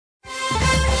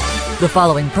The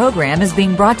following program is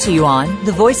being brought to you on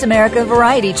the Voice America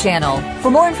Variety Channel.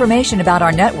 For more information about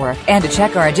our network and to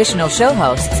check our additional show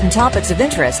hosts and topics of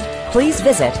interest, please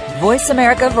visit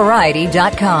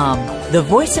voiceamericavariety.com. The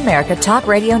Voice America Talk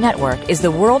Radio Network is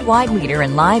the worldwide leader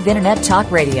in live Internet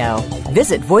talk radio.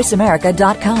 Visit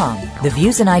voiceamerica.com. The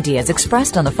views and ideas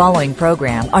expressed on the following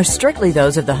program are strictly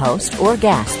those of the host or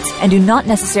guests and do not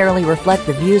necessarily reflect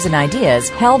the views and ideas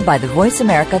held by the Voice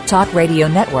America Talk Radio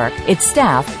Network, its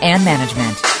staff, and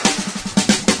management.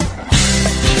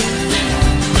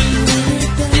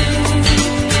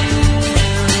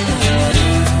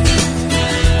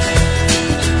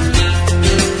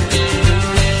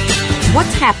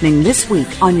 What's happening this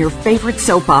week on your favorite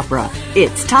soap opera?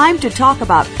 It's time to talk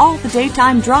about all the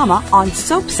daytime drama on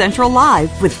Soap Central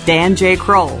Live with Dan J.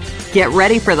 Kroll. Get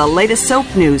ready for the latest soap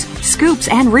news, scoops,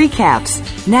 and recaps.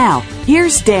 Now,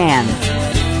 here's Dan.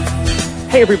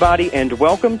 Hey, everybody, and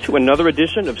welcome to another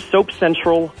edition of Soap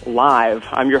Central Live.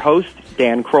 I'm your host,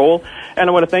 Dan Kroll, and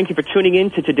I want to thank you for tuning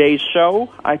in to today's show.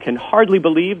 I can hardly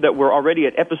believe that we're already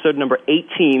at episode number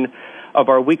 18 of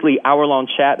our weekly hour-long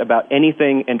chat about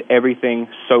anything and everything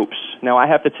soaps. Now, I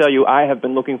have to tell you, I have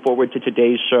been looking forward to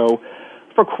today's show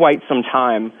for quite some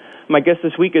time. My guest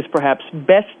this week is perhaps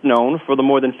best known for the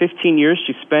more than 15 years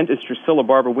she spent as Drucilla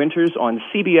Barber Winters on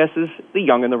CBS's The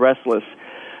Young and the Restless.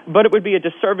 But it would be a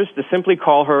disservice to simply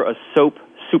call her a soap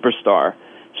superstar.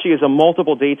 She is a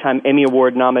multiple Daytime Emmy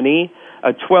Award nominee,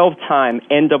 a 12-time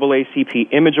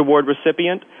NAACP Image Award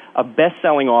recipient, a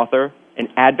best-selling author, an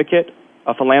advocate,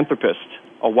 a philanthropist,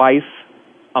 a wife,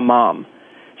 a mom.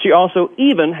 She also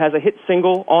even has a hit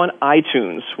single on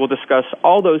iTunes. We'll discuss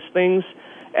all those things,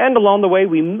 and along the way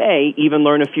we may even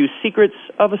learn a few secrets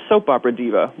of a soap opera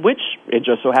diva, which, it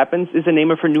just so happens, is the name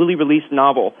of her newly released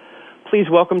novel. Please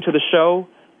welcome to the show,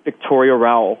 Victoria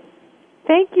Rowell.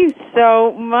 Thank you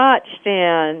so much,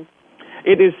 Dan.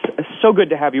 It is so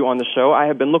good to have you on the show. I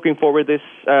have been looking forward to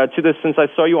this since I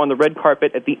saw you on the red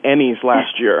carpet at the Emmys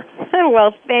last year.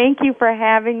 Well, thank you for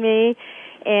having me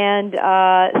and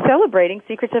celebrating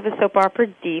Secrets of a Soap Opera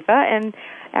Diva, and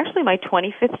actually my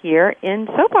 25th year in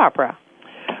soap opera.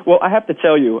 Well, I have to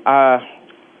tell you,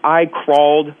 I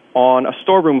crawled on a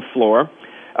storeroom floor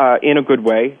in a good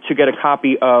way to get a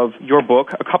copy of your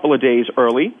book a couple of days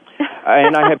early,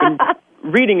 and I have been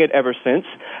reading it ever since.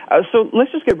 So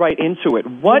let's just get right into it.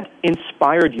 What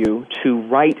inspired you to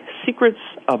write Secrets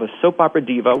of a Soap Opera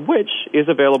Diva, which is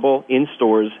available in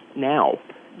stores now?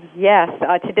 Yes,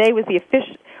 today was the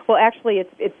official. Well, actually,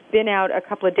 it's been out a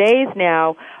couple of days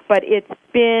now, but it's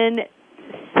been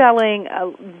selling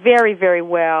very, very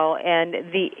well, and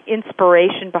the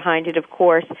inspiration behind it, of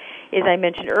course, as I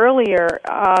mentioned earlier,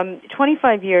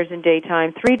 25 years in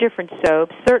daytime, 3 different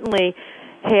soaps, certainly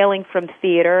hailing from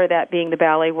theater, that being the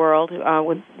ballet world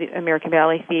with the American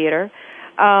Ballet Theater.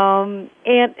 And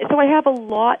so I have a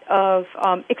lot of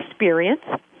experience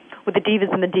with the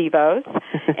divas and the divos,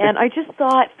 and I just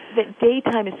thought that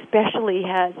daytime especially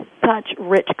has such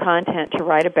rich content to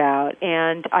write about,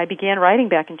 and I began writing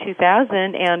back in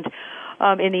 2000, and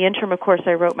in the interim, of course,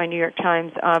 I wrote my New York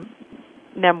Times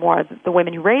memoir, The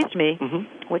Women Who Raised Me,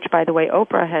 which, by the way,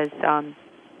 Oprah has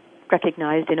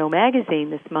recognized in O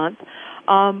Magazine this month.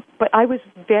 But I was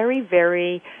very,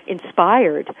 very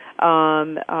inspired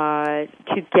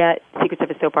to get Secrets of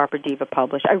a Soap Opera Diva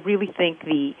published. I really think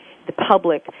the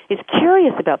public is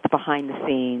curious about the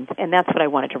behind-the-scenes, and that's what I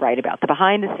wanted to write about, the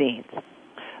behind-the-scenes.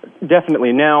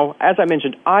 Definitely. Now, as I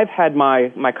mentioned, I've had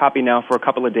my copy now for a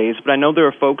couple of days, but I know there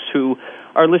are folks who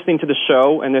are listening to the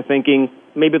show, and they're thinking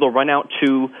maybe they'll run out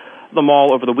to the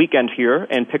mall over the weekend here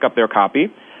and pick up their copy.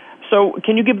 So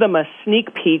can you give them a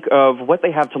sneak peek of what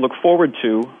they have to look forward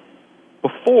to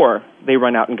before they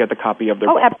run out and get the copy of their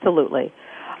book? Oh, absolutely.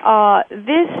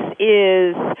 This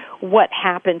is what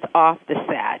happens off the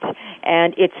set,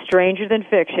 and it's stranger than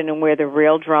fiction and where the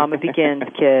real drama begins,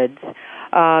 kids.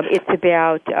 It's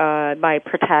about my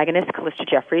protagonist, Callista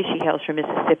Jeffries. She hails from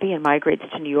Mississippi and migrates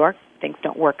to New York. Things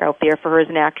don't work out there for her as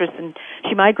an actress, and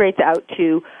she migrates out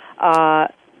to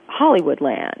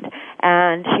Hollywoodland,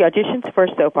 and she auditions for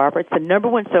a soap opera. It's the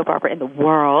 #1 soap opera in the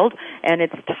world, and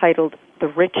it's titled The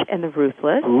Rich and the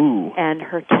Ruthless. Ooh. And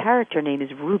her character name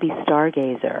is Ruby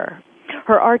Stargazer.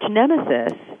 Her arch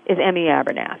nemesis is Emmy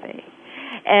Abernathy.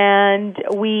 And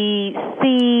we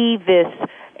see this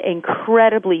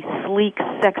incredibly sleek,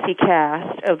 sexy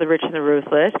cast of The Rich and the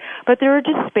Ruthless, but there are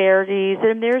disparities,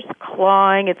 and there's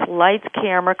clawing. It's lights,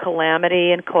 camera,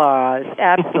 calamity, and claws.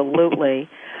 Absolutely.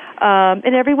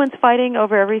 And everyone's fighting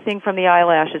over everything from the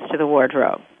eyelashes to the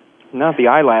wardrobe. Not the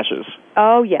eyelashes.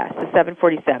 Oh, yes, the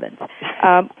 747s.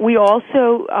 We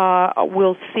also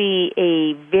will see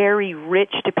a very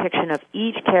rich depiction of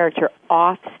each character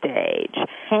off stage,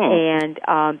 and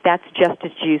that's just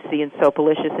as juicy and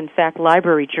Soapalicious. In fact,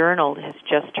 Library Journal has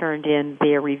just turned in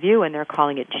their review, and they're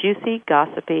calling it juicy,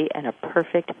 gossipy, and a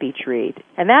perfect beach read.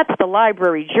 And that's the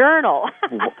Library Journal.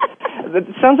 That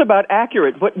sounds about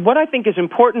accurate. But what I think is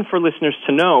important for listeners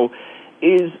to know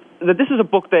is that this is a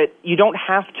book that you don't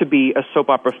have to be a soap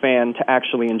opera fan to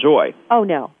actually enjoy. Oh,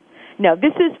 no. No,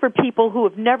 this is for people who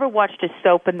have never watched a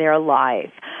soap in their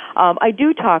life. I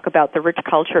do talk about the rich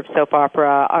culture of soap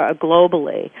opera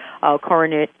globally.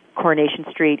 Coronation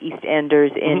Street,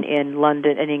 EastEnders in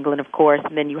London and England, of course,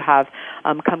 and then you have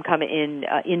Come in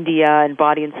India and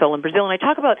Body and Soul in Brazil. And I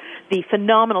talk about the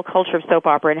phenomenal culture of soap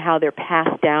opera and how they're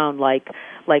passed down like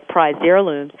prized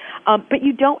heirlooms. But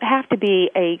you don't have to be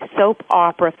a soap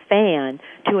opera fan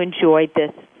to enjoy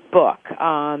this book.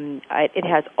 It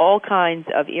has all kinds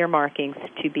of earmarkings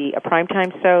to be a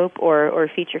primetime soap or a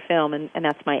feature film, and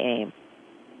that's my aim.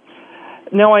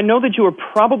 Now, I know that you are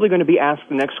probably going to be asked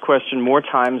the next question more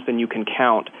times than you can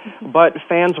count, but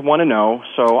fans want to know,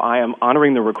 so I am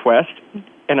honoring the request,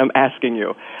 and I'm asking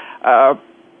you. There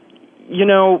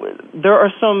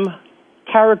are some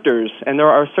characters, and there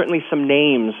are certainly some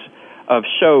names of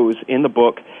shows in the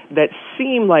book that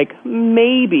seem like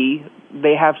maybe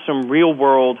they have some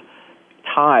real-world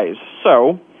ties.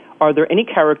 So, are there any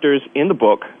characters in the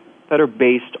book that are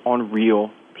based on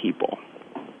real people?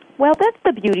 Well, that's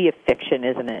the beauty of fiction,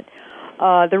 isn't it?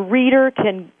 The reader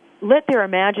can let their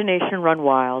imagination run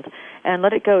wild and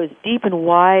let it go as deep and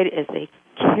wide as they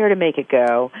care to make it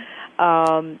go.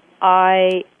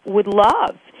 I would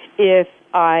love if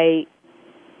I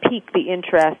pique the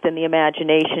interest and the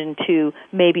imagination to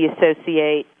maybe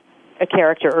associate a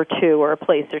character or two or a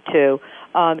place or two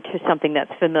to something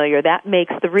that's familiar. That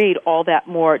makes the read all that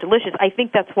more delicious. I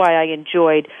think that's why I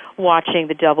enjoyed watching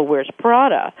The Devil Wears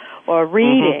Prada or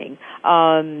reading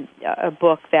a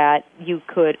book that you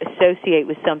could associate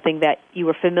with something that you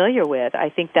were familiar with. I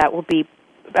think that will be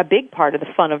a big part of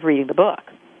the fun of reading the book.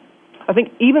 I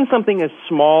think even something as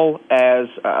small as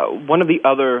one of the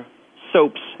other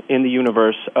soaps in the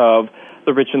universe of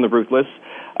The Rich and the Ruthless,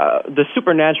 the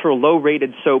supernatural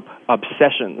low-rated soap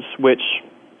Obsessions, which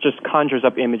just conjures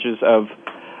up images of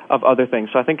other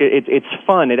things. So I think it's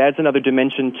fun. It adds another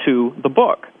dimension to the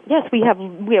book. Yes, we have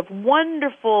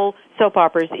wonderful soap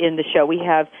operas in the show. We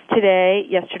have Today,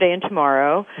 Yesterday, and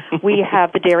Tomorrow. We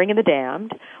have The Daring and the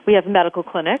Damned. We have Medical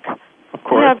Clinic. Of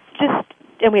course.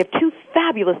 We have two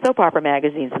fabulous soap opera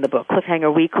magazines in the book,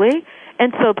 Cliffhanger Weekly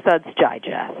and Soap Suds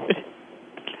Digest.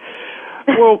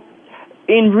 Well,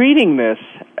 in reading this,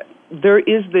 there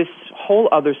is this whole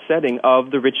other setting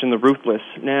of The Rich and the Ruthless.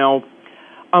 Now,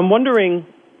 I'm wondering,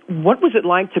 what was it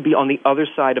like to be on the other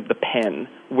side of the pen,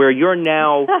 where you're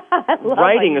now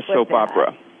writing a soap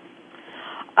opera?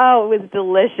 Oh, it was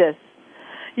delicious.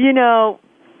 You know,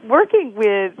 working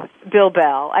with Bill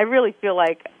Bell, I really feel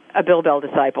like a Bill Bell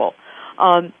disciple.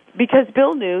 Because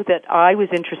Bill knew that I was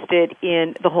interested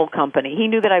in the whole company. He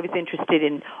knew that I was interested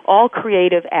in all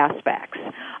creative aspects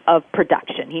of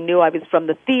production. He knew I was from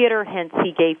the theater, hence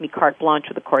he gave me carte blanche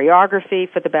with the choreography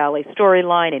for the ballet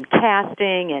storyline and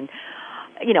casting, and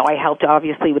I helped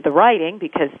obviously with the writing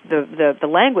because the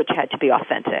language had to be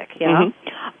authentic, and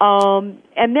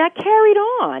that carried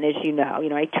on, as you know.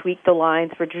 I tweaked the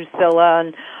lines for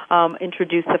Drucilla and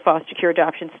introduced the foster care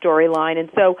adoption storyline, and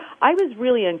so I was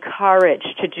really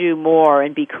encouraged to do more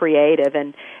and be creative,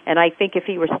 and I think if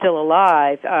he were still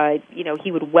alive,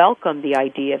 he would welcome the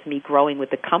idea of me growing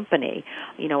with the company.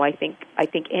 I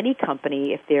think any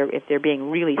company, if they're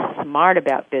being really smart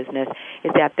about business,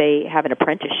 is that they have an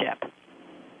apprenticeship.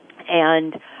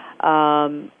 And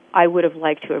I would have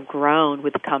liked to have grown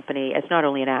with the company as not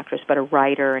only an actress but a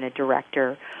writer and a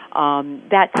director.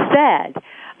 That said,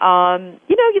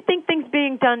 you think things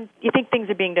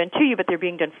are being done to you, but they're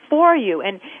being done for you.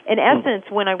 And in essence,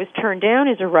 when I was turned down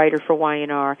as a writer for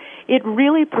Y&R, it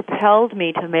really propelled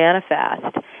me to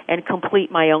manifest and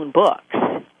complete my own books.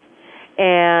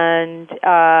 And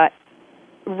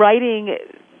writing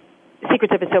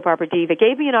Secrets of a Soap Opera Diva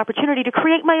gave me an opportunity to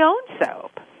create my own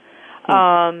soap.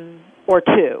 Or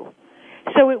two.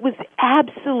 So it was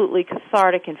absolutely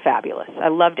cathartic and fabulous. I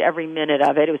loved every minute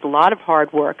of it. It was a lot of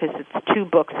hard work because it's 2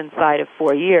 books inside of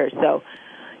 4 years. So,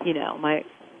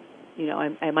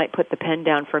 I might put the pen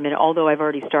down for a minute, although I've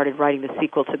already started writing the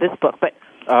sequel to this book. But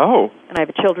and I have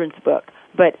a children's book.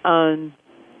 But I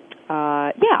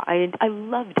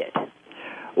loved it.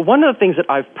 One of the things that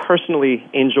I've personally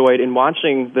enjoyed in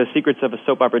watching the Secrets of a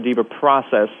Soap Opera Diva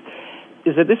process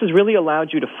is that this has really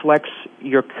allowed you to flex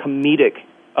your comedic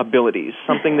abilities,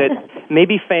 something that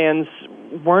maybe fans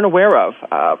weren't aware of,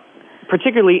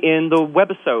 particularly in the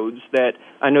webisodes that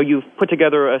I know you've put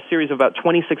together a series of about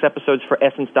 26 episodes for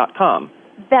Essence.com.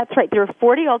 That's right. There are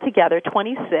 40 altogether,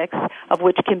 26 of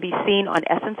which can be seen on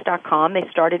Essence.com. They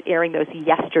started airing those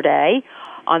yesterday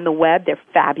on the web. They're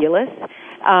fabulous.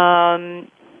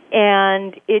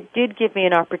 And it did give me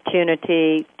an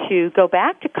opportunity to go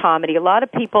back to comedy. A lot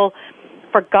of people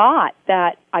forgot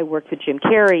that I worked with Jim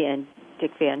Carrey and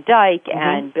Dick Van Dyke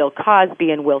and Bill Cosby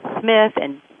and Will Smith.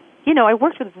 And, you know, I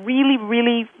worked with really,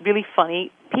 really, really funny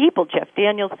people, Jeff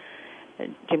Daniels,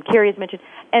 Jim Carrey, as mentioned.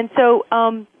 And so,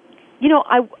 you know,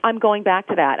 I'm going back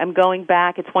to that. I'm going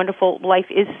back. It's wonderful. Life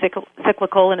is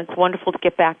cyclical, and it's wonderful to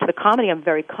get back to the comedy. I'm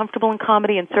very comfortable in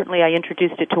comedy, and certainly I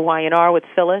introduced it to Y&R with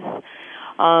Phyllis.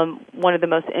 One of the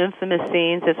most infamous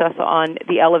scenes is us on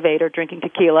the elevator drinking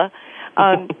tequila.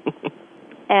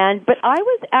 But I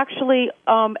was actually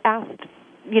asked,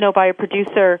 you know, by a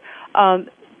producer to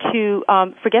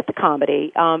forget the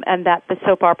comedy and that the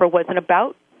soap opera wasn't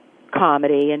about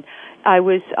comedy. And I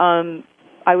was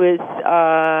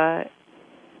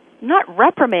not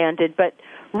reprimanded, but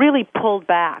really pulled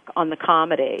back on the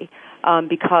comedy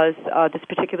because this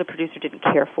particular producer didn't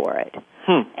care for it.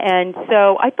 And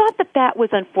so I thought that was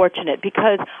unfortunate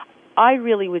because I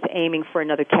really was aiming for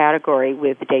another category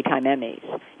with the Daytime Emmys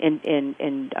in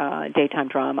daytime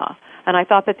drama. And I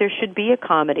thought that there should be a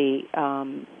comedy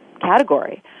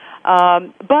category.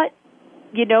 But,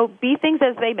 you know, be things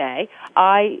as they may,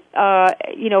 I,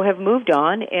 you know, have moved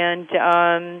on, and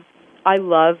I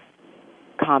love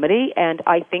comedy, and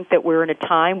I think that we're in a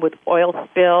time with oil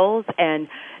spills and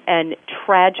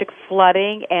tragic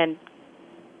flooding and,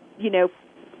 you know,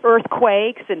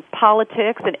 earthquakes and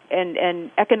politics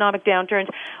and economic downturns.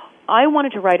 I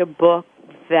wanted to write a book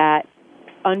that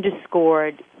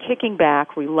underscored kicking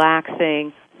back,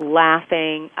 relaxing,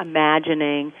 laughing,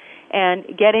 imagining, and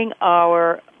getting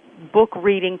our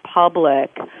book-reading public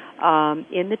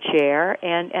in the chair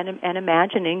and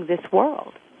imagining this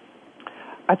world.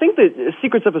 I think the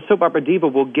Secrets of a Soap Opera Diva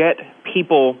will get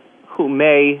people who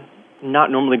may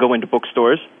not normally go into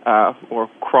bookstores or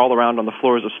crawl around on the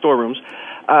floors of storerooms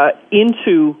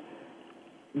into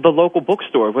the local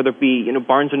bookstore, whether it be, you know,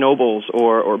 Barnes & Nobles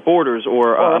or Borders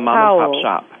or a mom-and-pop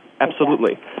shop.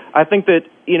 Absolutely. Exactly. I think that,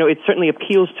 you know, it certainly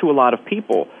appeals to a lot of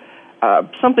people.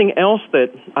 Something else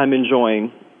that I'm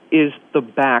enjoying is the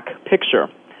back picture.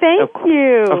 Thank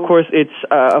you. Of course, it's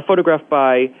a photograph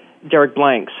by Derek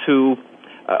Blanks, who,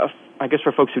 I guess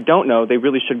for folks who don't know, they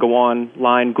really should go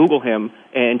online, Google him,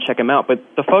 and check him out. But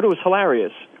the photo is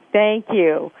hilarious. Thank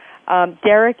you.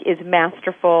 Derek is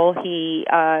masterful. He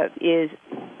is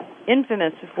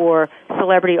infamous for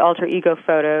celebrity alter ego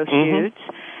photo shoots,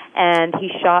 and he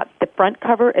shot the front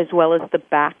cover as well as the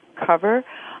back cover.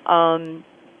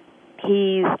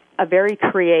 He's a very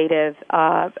creative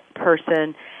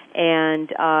person, and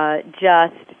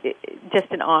just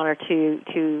an honor to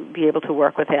be able to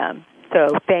work with him. So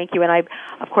thank you. And I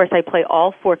play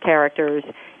all four characters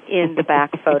in the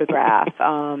back photograph.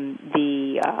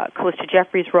 The Callista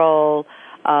Jeffries role,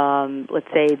 let's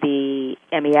say the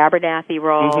Emmy Abernathy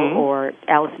role, or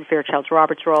Alison Fairchilds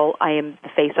Roberts role. I am the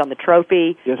face on the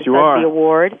trophy. Yes, you are. The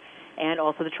award, and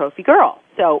also the trophy girl.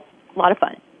 So a lot of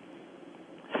fun.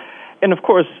 And of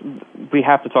course, we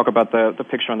have to talk about the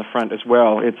picture on the front as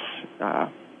well. It's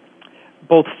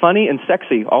both funny and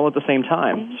sexy all at the same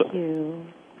time. Thank you.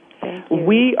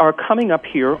 We are coming up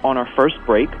here on our first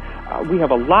break. We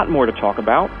have a lot more to talk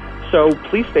about, so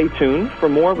please stay tuned for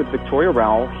more with Victoria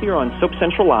Rowell here on Soap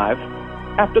Central Live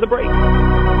after the break.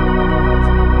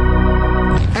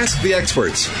 Ask the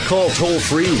experts. Call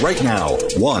toll-free right now,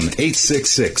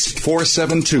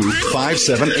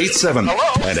 1-866-472-5787.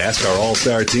 And ask our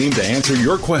All-Star team to answer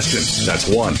your question. That's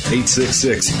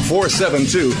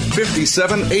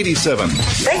 1-866-472-5787.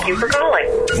 Thank you for calling.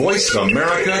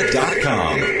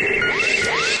 VoiceAmerica.com.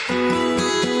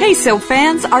 Hey, Soap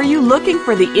fans, are you looking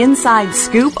for the inside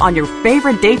scoop on your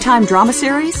favorite daytime drama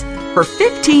series? For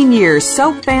 15 years,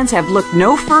 Soap fans have looked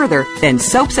no further than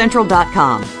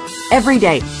SoapCentral.com. Every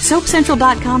day,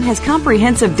 SoapCentral.com has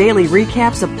comprehensive daily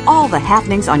recaps of all the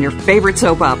happenings on your favorite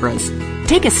soap operas.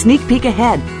 Take a sneak peek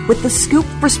ahead with the scoop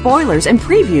for spoilers and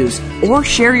previews, or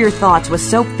share your thoughts with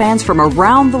soap fans from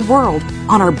around the world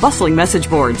on our bustling message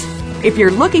boards. If you're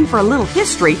looking for a little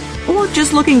history, or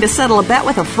just looking to settle a bet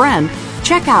with a friend,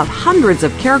 check out hundreds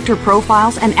of character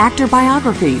profiles and actor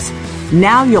biographies.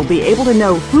 Now you'll be able to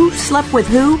know who slept with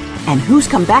who and who's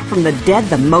come back from the dead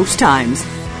the most times.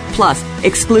 Plus,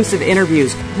 exclusive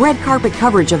interviews, red carpet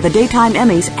coverage of the Daytime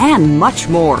Emmys, and much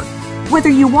more. Whether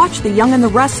you watch The Young and the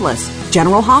Restless,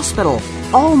 General Hospital,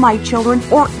 All My Children,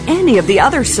 or any of the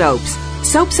other soaps,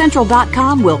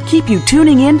 SoapCentral.com will keep you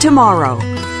tuning in tomorrow.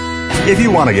 If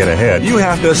you want to get ahead, you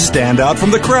have to stand out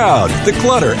from the crowd, the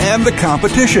clutter, and the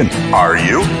competition. Are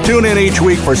you? Tune in each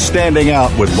week for Standing Out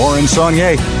with Lauren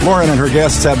Saunier. Lauren and her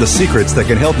guests have the secrets that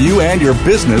can help you and your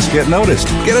business get noticed,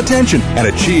 get attention, and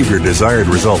achieve your desired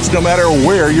results no matter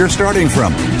where you're starting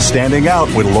from. Standing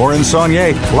Out with Lauren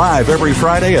Saunier, live every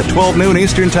Friday at 12 noon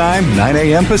Eastern Time, 9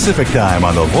 a.m. Pacific Time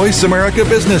on the Voice America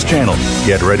Business Channel.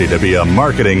 Get ready to be a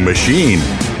marketing machine.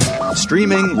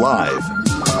 Streaming live.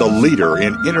 The leader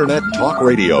in Internet talk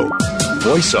radio.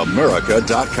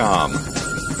 VoiceAmerica.com.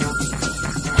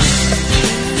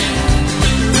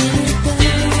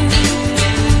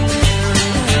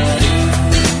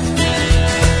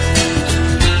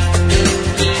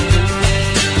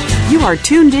 You are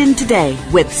tuned in today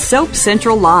with Soap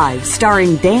Central Live,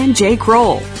 starring Dan J.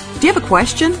 Kroll. Do you have a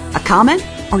question, a comment,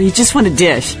 or you just want to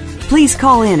dish? Please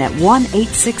call in at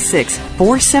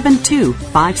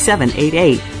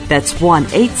 1-866-472-5788. That's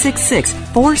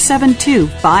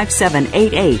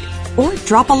 1-866-472-5788. Or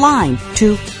drop a line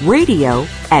to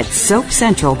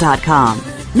radio@soapcentral.com.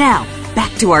 Now,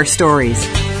 back to our stories.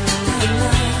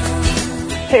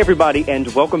 Hey, everybody,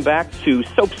 and welcome back to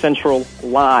Soap Central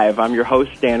Live. I'm your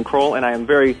host, Dan Kroll, and I am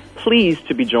very pleased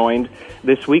to be joined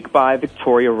this week by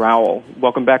Victoria Rowell.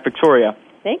 Welcome back, Victoria.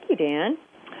 Thank you, Dan.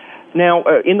 Now,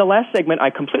 in the last segment, I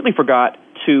completely forgot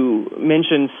to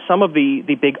mention some of the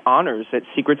big honors that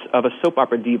Secrets of a Soap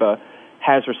Opera Diva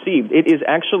has received. It is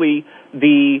actually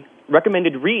the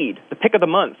recommended read, the pick of the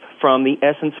month from the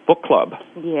Essence Book Club.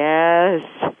 Yes.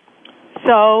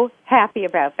 So happy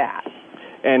about that.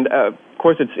 And, of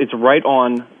course, it's right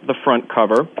on the front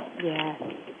cover. Yes.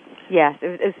 Yes,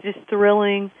 it's just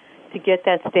thrilling to get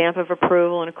that stamp of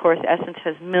approval. And, of course, Essence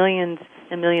has millions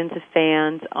and millions of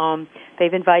fans.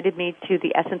 They've invited me to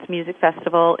the Essence Music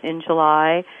Festival in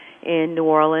July in New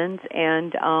Orleans,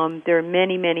 and there are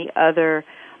many, many other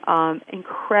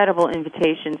incredible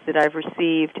invitations that I've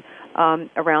received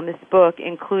around this book,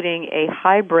 including a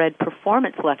hybrid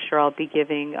performance lecture I'll be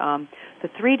giving for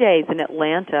 3 days in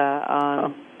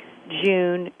Atlanta,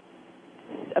 June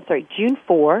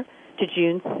 4 to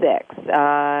June 6th.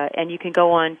 And you can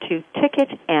go on to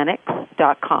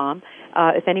ticketannex.com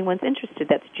if anyone's interested.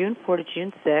 That's June 4 to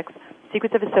June 6th.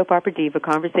 Secrets of a Soap Opera Diva,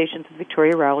 Conversations with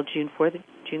Victoria Rowell, June 4 to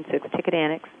June 6th,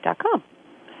 ticketannex.com.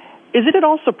 Is it at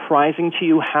all surprising to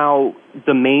you how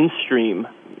the mainstream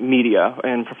media,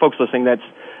 and for folks listening, that's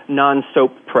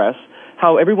non-soap press,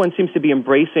 how everyone seems to be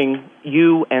embracing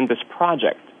you and this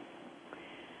project?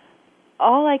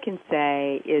 All I can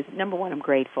say is, number one, I'm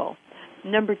grateful.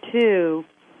 Number two,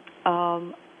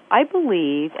 I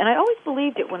believe, and I always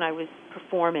believed it when I was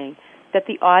performing, that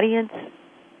the audience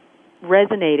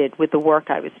resonated with the work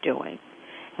I was doing.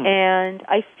 And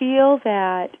I feel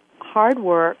that hard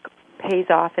work pays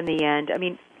off in the end. I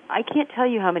mean, I can't tell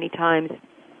you how many times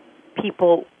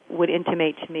people would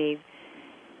intimate to me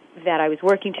that I was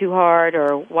working too hard,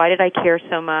 or why did I care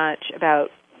so much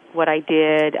about what I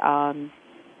did? Why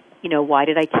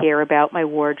did I care about my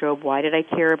wardrobe? Why did I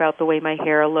care about the way my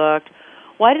hair looked?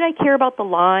 Why did I care about the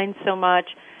lines so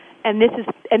much? And this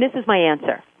is my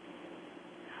answer.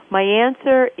 My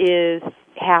answer is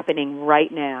happening right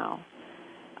now.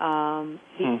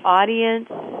 The audience,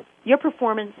 your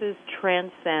performances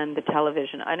transcend the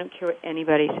television. I don't care what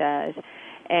anybody says.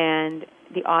 And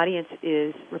the audience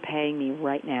is repaying me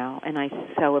right now, and I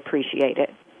so appreciate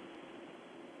it.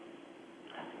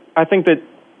 I think that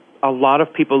a lot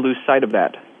of people lose sight of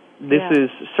that. This is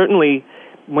certainly,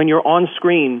 when you're on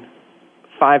screen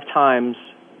 5 times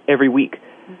every week,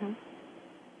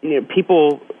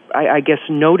 people, I guess,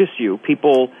 notice you.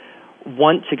 People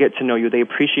want to get to know you. They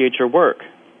appreciate your work.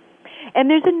 And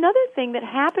there's another thing that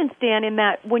happens, Dan, in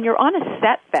that when you're on a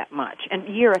set that much, and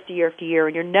year after year after year,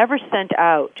 and you're never sent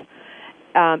out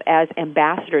as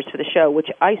ambassadors for the show, which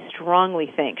I strongly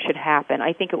think should happen.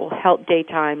 I think it will help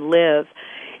daytime live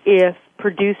if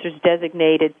producers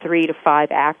designated 3 to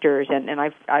 5 actors, and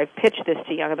I've pitched this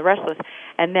to Young and the Restless,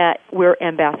 and that we're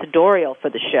ambassadorial for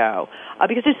the show.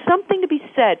 Because there's something to be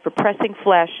said for pressing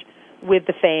flesh with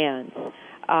the fans.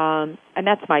 And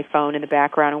that's my phone in the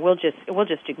background, and we'll just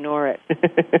ignore it.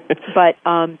 But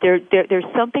there's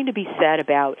something to be said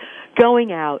about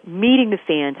going out, meeting the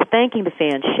fans, thanking the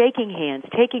fans, shaking hands,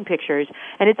 taking pictures,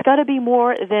 and it's got to be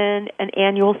more than an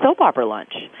annual soap opera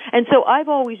lunch. And so I've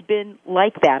always been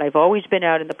like that. I've always been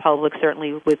out in the public,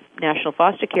 certainly with National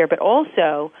Foster Care, but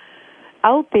also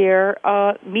out there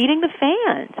meeting the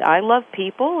fans. I love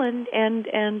people, and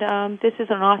this is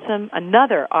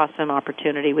another awesome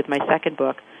opportunity with my second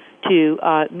book to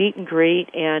meet and greet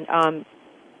and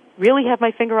really have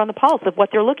my finger on the pulse of what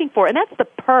they're looking for. And that's the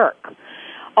perk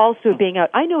also of being out.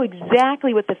 I know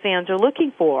exactly what the fans are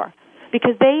looking for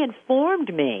because they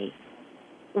informed me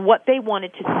what they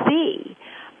wanted to see.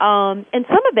 And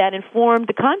some of that informed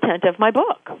the content of my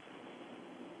book.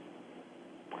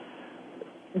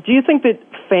 Do you think that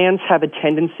fans have a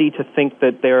tendency to think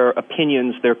that their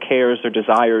opinions, their cares, their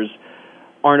desires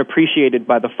aren't appreciated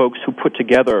by the folks who put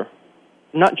together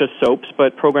not just soaps,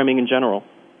 but programming in general?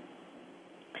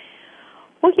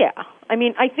 Well, yeah. I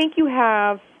mean, I think you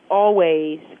have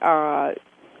always a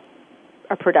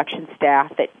production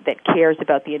staff that cares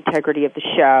about the integrity of the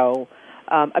show.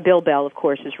 A Bill Bell, of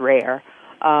course, is rare,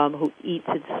 who eats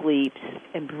and sleeps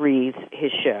and breathes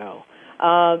his show.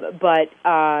 But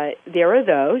there are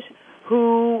those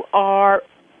who are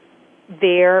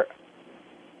there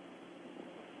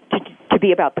to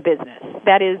be about the business.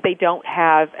 That is, they don't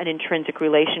have an intrinsic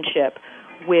relationship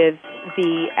with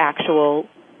the actual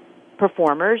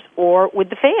performers or with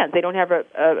the fans. They don't have a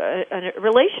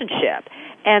relationship.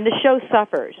 And the show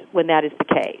suffers when that is the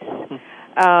case.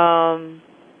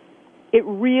 It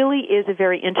really is a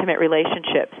very intimate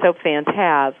relationship soap fans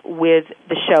have with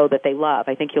the show that they love.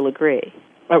 I think you'll agree.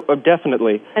 Oh,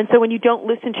 definitely. And so when you don't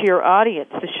listen to your audience,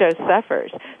 the show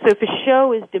suffers. So if a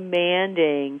show is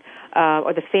demanding,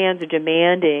 or the fans are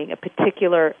demanding a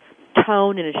particular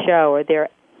tone in a show,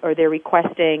 or they're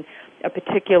requesting a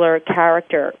particular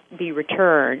character be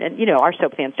returned, and our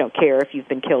soap fans don't care if you've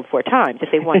been killed 4 times. If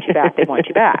they want you back, they want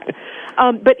you back.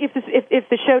 But if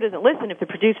the show doesn't listen, if the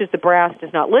producers, the brass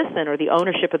does not listen, or the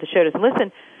ownership of the show doesn't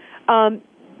listen,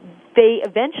 they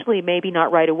eventually, maybe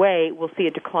not right away, will see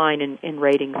a decline in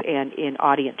ratings and in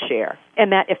audience share,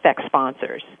 and that affects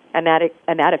sponsors, and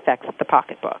that affects the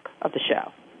pocketbook of the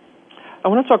show. I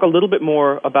want to talk a little bit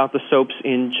more about the soaps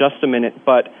in just a minute,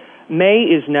 but May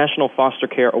is National Foster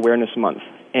Care Awareness Month,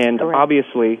 and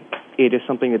obviously it is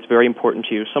something that's very important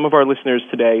to you. Some of our listeners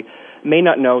today may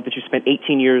not know that you spent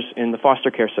 18 years in the foster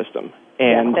care system.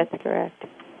 And yes, that's correct.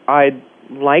 I'd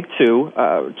like to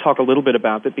talk a little bit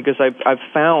about it because I've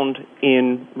found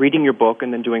in reading your book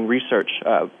and then doing research,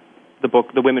 the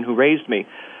book, The Women Who Raised Me,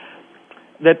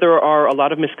 that there are a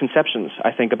lot of misconceptions,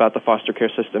 I think, about the foster care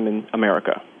system in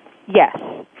America. Yes.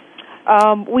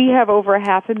 We have over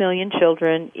 500,000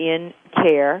 children in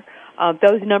care.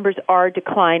 Those numbers are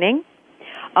declining,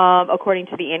 according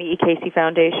to the NAACP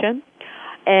Foundation.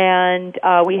 And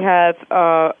we have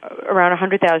around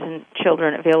 100,000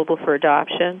 children available for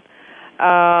adoption.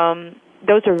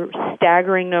 Those are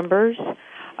staggering numbers.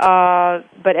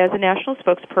 But as a national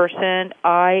spokesperson,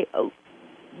 I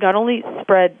not only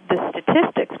spread the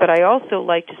statistics, but I also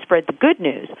like to spread the good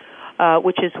news,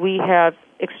 which is we have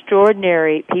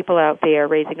extraordinary people out there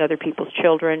raising other people's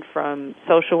children, from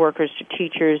social workers to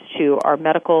teachers to our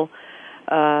medical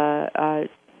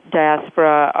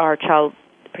diaspora, our child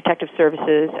protective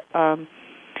services.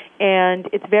 And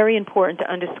it's very important to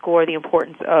underscore the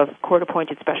importance of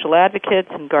court-appointed special advocates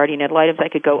and guardian ad litem. I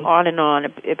could go on and on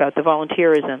about the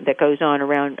volunteerism that goes on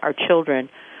around our children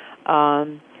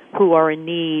who are in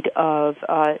need of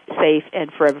safe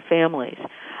and forever families.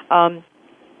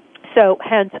 So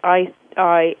hence, I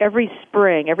every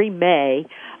spring, every May,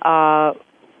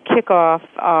 kick off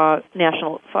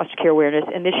National Foster Care Awareness.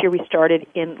 And this year we started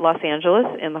in Los Angeles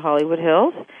in the Hollywood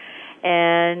Hills.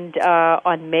 And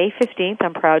on May 15th,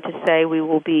 I'm proud to say we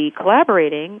will be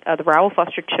collaborating, the Rowell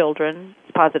Foster Children's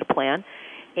Positive Plan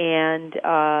and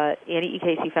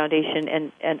NAACP Foundation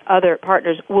and other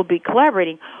partners will be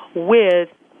collaborating with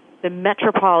the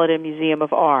Metropolitan Museum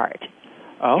of Art.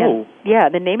 Oh.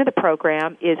 And, the name of the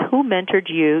program is Who Mentored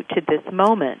You to This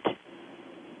Moment?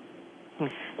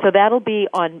 So that'll be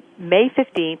on May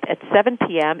 15th at 7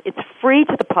 p.m. It's free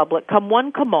to the public. Come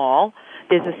one, come all.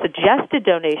 There's a suggested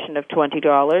donation of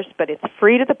 $20, but it's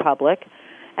free to the public.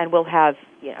 And we'll have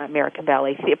American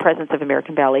Ballet, presence of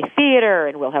American Ballet Theater,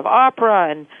 and we'll have opera,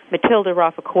 and Matilda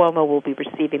Raffa Cuomo will be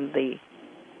receiving the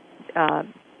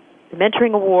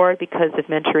Mentoring Award because of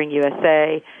Mentoring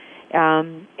USA,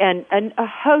 and a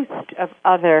host of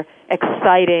other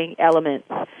exciting elements.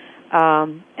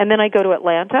 And then I go to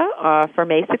Atlanta for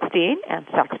May 16, and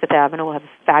Saks Fifth Avenue will have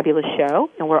a fabulous show,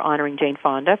 and we're honoring Jane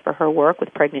Fonda for her work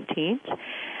with pregnant teens.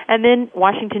 And then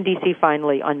Washington, D.C.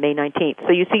 finally on May 19th.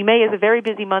 So you see, May is a very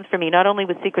busy month for me, not only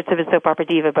with Secrets of a Soap Opera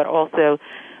Diva, but also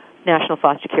National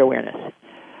Foster Care Awareness.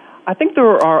 I think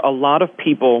there are a lot of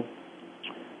people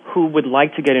who would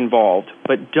like to get involved,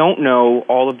 but don't know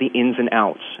all of the ins and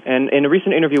outs. And in a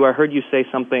recent interview, I heard you say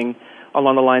something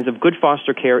along the lines of good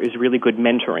foster care is really good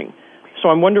mentoring. So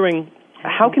I'm wondering,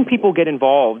 how can people get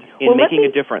involved in making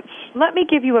a difference? Let me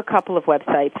give you a couple of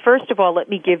websites. First of all, let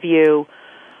me give you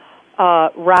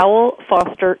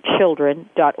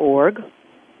RowellFosterChildren.org.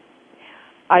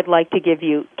 I'd like to give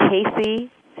you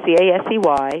Casey,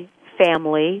 C-A-S-E-Y,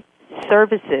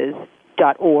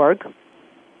 FamilyServices.org.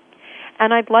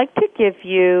 And I'd like to give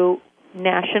you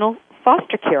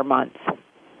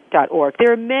NationalFosterCareMonth.org.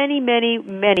 There are many, many,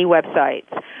 many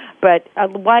websites, but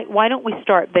why don't we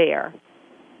start there?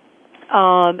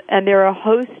 And there are a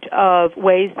host of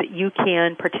ways that you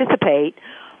can participate.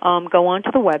 Go on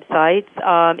to the websites.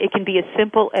 It can be as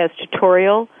simple as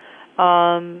tutorial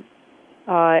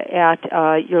at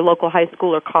your local high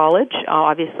school or college.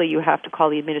 Obviously, you have to call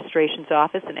the administration's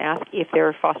office and ask if there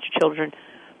are foster children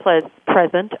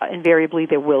present. Invariably,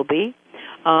 there will be.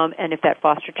 And if that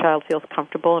foster child feels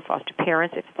comfortable, and foster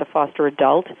parents, if it's a foster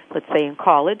adult, let's say in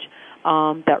college,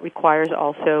 that requires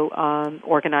also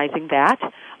organizing that.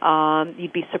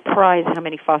 You'd be surprised how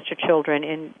many foster children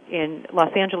in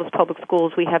Los Angeles public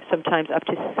schools. We have sometimes up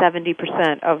to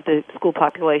 70% of the school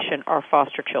population are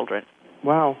foster children.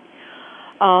 Wow.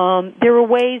 There are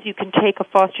ways you can take a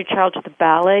foster child to the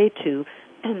ballet, to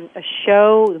a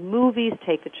show, the movies,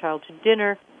 take the child to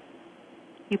dinner.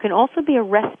 You can also be a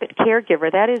respite caregiver.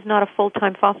 That is not a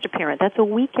full-time foster parent. That's a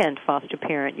weekend foster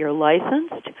parent. You're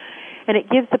licensed, and it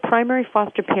gives the primary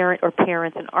foster parent or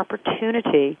parents an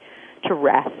opportunity to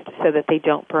rest so that they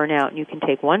don't burn out. And you can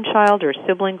take one child or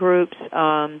sibling groups.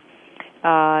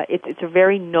 It's a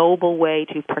very noble way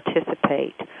to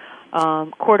participate.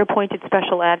 Court-appointed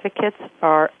special advocates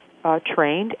are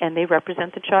trained, and they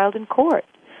represent the child in court.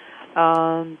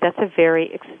 That's a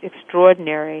very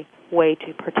extraordinary way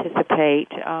to participate.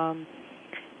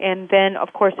 And then,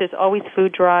 of course, there's always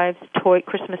food drives,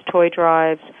 Christmas toy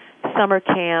drives, summer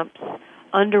camps,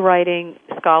 underwriting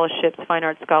scholarships, fine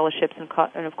arts scholarships, and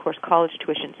of course, college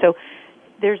tuition. So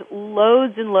there's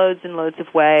loads and loads and loads of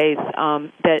ways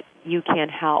that you can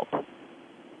help.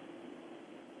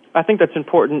 I think that's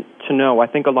important to know. I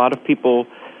think a lot of people,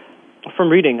 from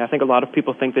reading, I think a lot of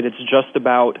people think that it's just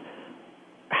about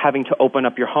having to open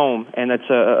up your home, and that's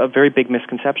a very big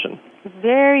misconception.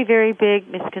 Very, very big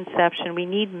misconception. We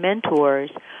need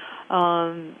mentors.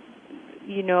 You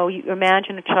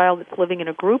imagine a child that's living in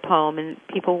a group home, and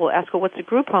people will ask, well, what's a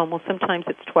group home? Well, sometimes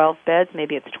it's 12 beds,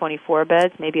 maybe it's 24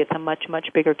 beds, maybe it's a much,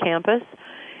 much bigger campus,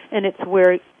 and it's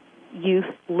where youth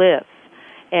live.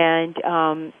 And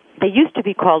they used to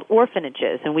be called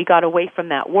orphanages, and we got away from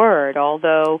that word,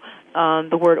 although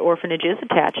the word orphanage is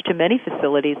attached to many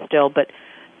facilities still, but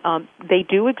they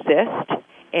do exist,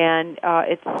 and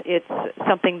it's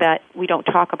something that we don't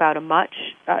talk about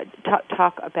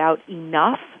talk about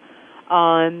enough.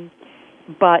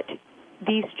 But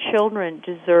these children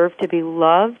deserve to be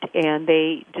loved, and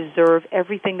they deserve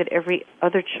everything that every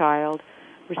other child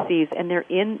receives. And they're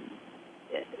in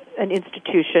an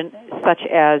institution such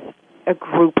as a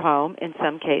group home in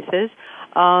some cases,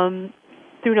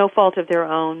 through no fault of their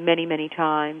own many, many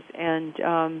times. And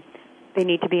they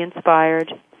need to be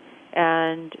inspired,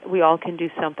 and we all can do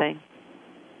something.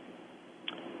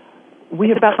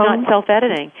 It's about not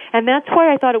self-editing. And that's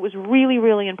why I thought it was really,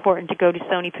 really important to go to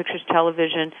Sony Pictures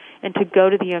Television and to go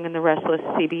to The Young and the Restless,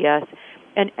 CBS,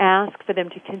 and ask for them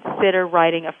to consider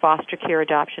writing a foster care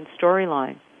adoption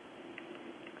storyline.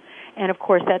 And, of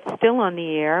course, that's still on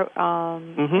the air,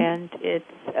 and it's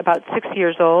about 6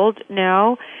 years old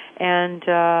now, and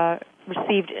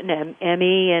received an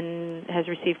Emmy and has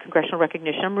received congressional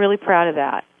recognition. I'm really proud of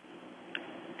that.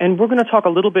 And we're going to talk a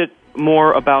little bit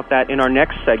more about that in our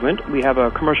next segment. We have a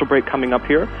commercial break coming up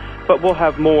here, but we'll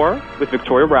have more with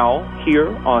Victoria Rowell here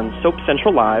on Soap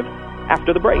Central Live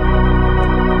after the break.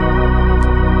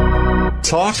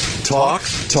 Talk, talk,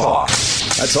 talk.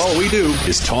 That's all we do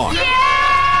is talk.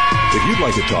 If you'd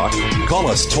like to talk, call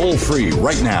us toll-free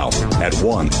right now at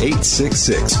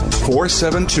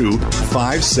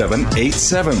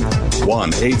 1-866-472-5787.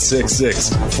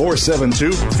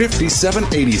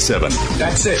 1-866-472-5787.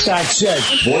 That's it.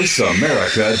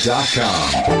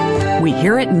 VoiceAmerica.com. We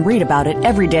hear it and read about it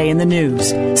every day in the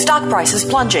news. Stock prices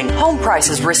plunging, home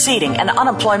prices receding, and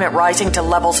unemployment rising to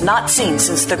levels not seen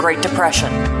since the Great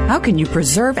Depression. How can you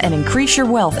preserve and increase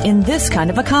your wealth in this kind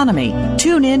of economy?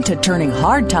 Tune in to Turning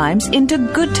Hard Times into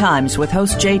Good Times with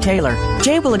host Jay Taylor.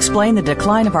 Jay will explain the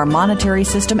decline of our monetary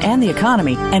system and the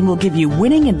economy, and will give you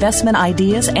winning investment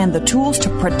ideas and the tools to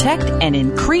protect and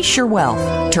increase your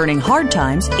wealth. Turning Hard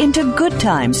Times into Good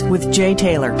Times with Jay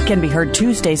Taylor can be heard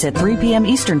Tuesdays at 3 p.m.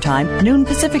 Eastern Time, noon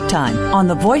Pacific Time on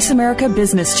the Voice America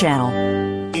Business Channel.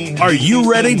 Are you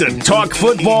ready to talk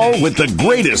football with the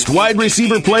greatest wide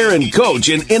receiver player and coach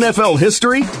in NFL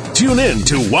history? Tune in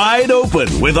to Wide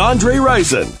Open with Andre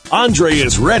Rison. Andre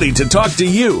is ready to talk to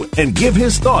you and give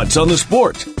his thoughts on the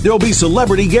sport. There'll be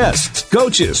celebrity guests,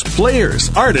 coaches,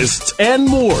 players, artists, and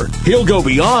more. He'll go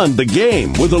beyond the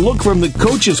game with a look from the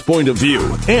coach's point of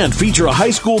view and feature a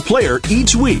high school player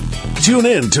each week. Tune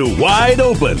in to Wide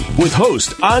Open with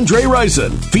host Andre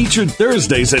Rison, featured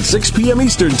Thursdays at 6 p.m.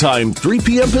 Eastern Time, 3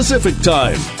 p.m. Pacific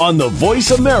Time on the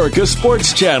Voice America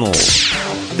Sports Channel.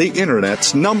 The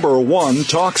Internet's #1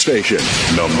 talk station.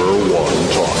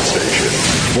 #1 talk station.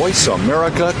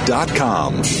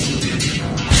 VoiceAmerica.com.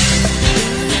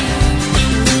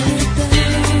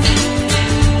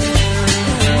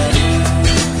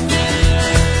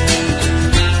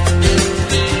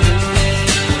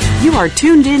 You are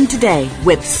tuned in today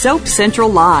with Soap Central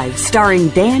Live, starring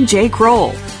Dan J.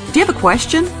 Kroll. Do you have a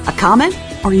question, a comment,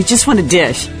 or you just want to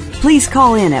dish? Please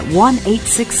call in at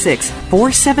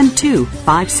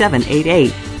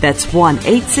 1-866-472-5788. That's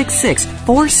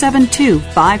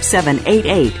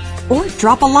 1-866-472-5788. Or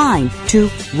drop a line to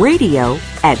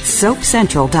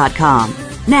radio@soapcentral.com.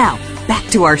 Now, back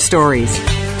to our stories.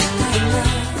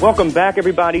 Welcome back,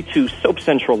 everybody, to Soap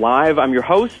Central Live. I'm your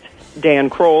host, Dan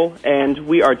Kroll, and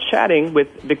we are chatting with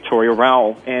Victoria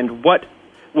Rowell. And what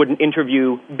would an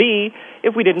interview be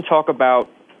if we didn't talk about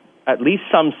at least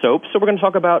some soaps? So we're going to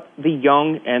talk about The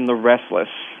Young and the Restless.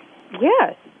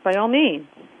 Yes, by all means.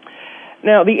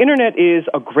 Now, the Internet is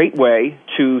a great way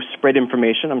to spread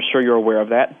information. I'm sure you're aware of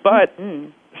that. But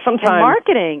sometimes...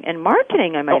 And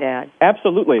marketing, I might add.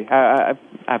 Absolutely.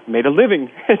 I've made a living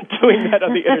doing that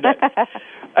on the Internet.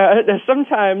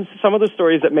 Sometimes some of the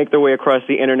stories that make their way across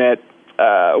the Internet,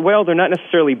 well, they're not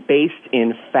necessarily based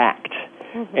in fact.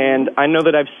 Mm-hmm. And I know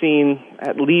that I've seen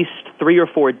at least 3 or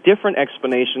 4 different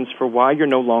explanations for why you're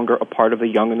no longer a part of the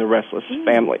Young and the Restless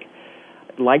family.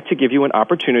 I'd like to give you an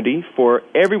opportunity for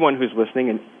everyone who's listening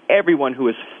and everyone who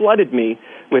has flooded me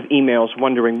with emails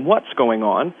wondering what's going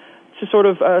on to sort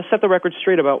of set the record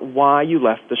straight about why you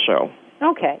left the show.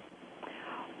 Okay.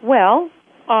 Well,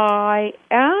 I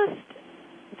asked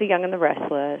the Young and the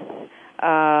Restless,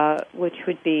 which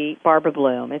would be Barbara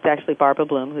Bloom. It's actually Barbara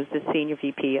Bloom, who's the Senior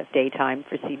VP of Daytime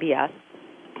for CBS,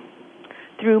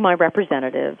 through my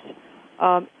representatives,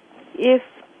 if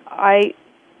I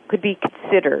could be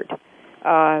considered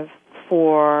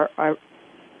for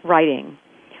writing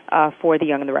for The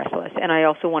Young and the Restless. And I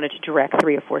also wanted to direct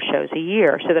 3 or 4 shows a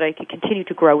year so that I could continue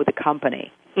to grow with the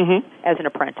company as an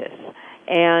apprentice.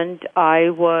 And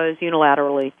I was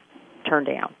unilaterally turned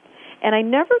down. And I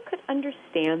never could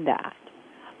understand that.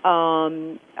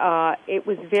 It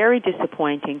was very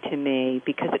disappointing to me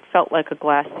because it felt like a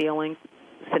glass ceiling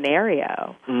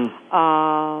scenario.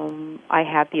 I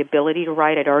had the ability to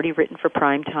write. I'd already written for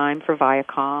Primetime for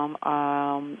Viacom.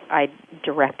 I'd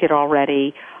directed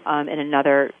already in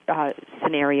another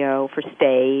scenario for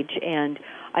stage, and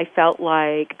I felt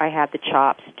like I had the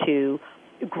chops to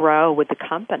grow with the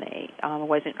company. I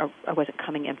wasn't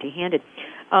coming empty-handed.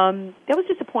 That was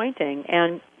disappointing,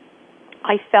 and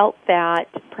I felt that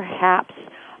perhaps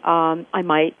I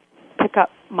might pick up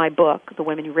my book, The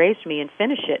Women Who Raised Me, and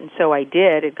finish it, and so I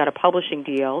did. It got a publishing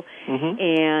deal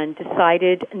and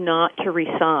decided not to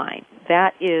resign.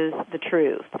 That is the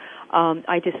truth.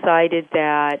 I decided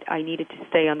that I needed to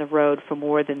stay on the road for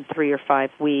more than 3 or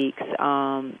 5 weeks.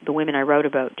 The women I wrote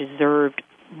about deserved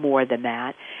more than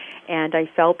that, and I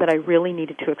felt that I really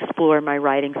needed to explore my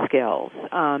writing skills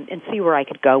and see where I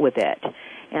could go with it.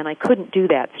 And I couldn't do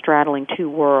that straddling 2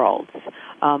 worlds,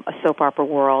 a soap opera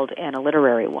world and a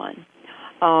literary one.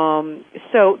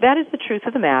 So that is the truth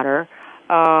of the matter.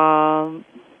 And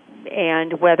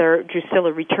whether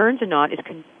Drucilla returns or not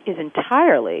is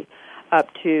entirely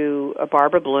up to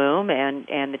Barbara Bloom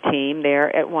and the team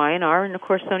there at Y&R and, of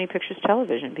course, Sony Pictures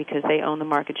Television, because they own the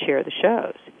market share of the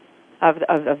shows, of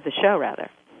the show, rather.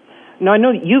 Now, I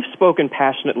know you've spoken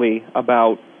passionately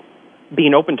about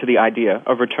being open to the idea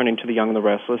of returning to The Young and the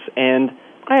Restless, and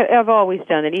I've always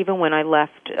done it, even when I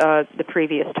left the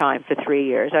previous time for 3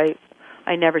 years.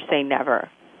 I never say never.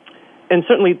 And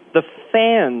certainly the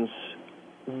fans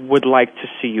would like to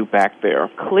see you back there.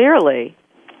 Clearly.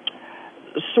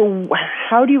 So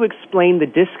how do you explain the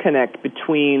disconnect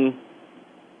between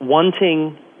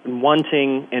wanting and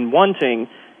wanting and wanting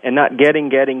and not getting?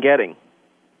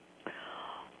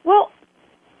 Well,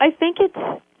 I think it's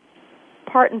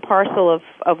part and parcel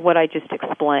of what I just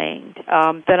explained,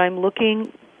 that I'm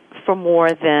looking for more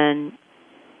than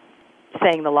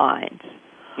saying the lines.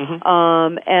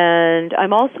 And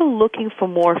I'm also looking for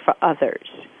more for others.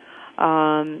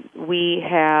 We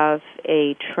have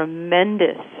a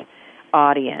tremendous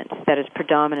audience that is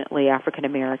predominantly African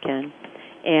American,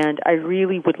 and I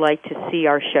really would like to see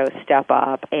our show step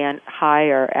up and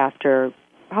hire after,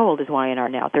 how old is Y&R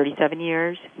now, 37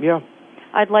 years? Yeah.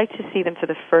 I'd like to see them for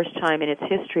the first time in its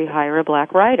history hire a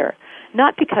black writer.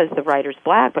 Not because the writer's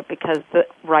black, but because the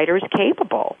writer is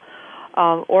capable,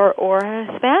 or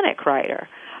a Hispanic writer,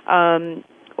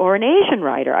 or an Asian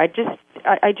writer. I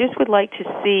just would like to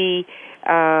see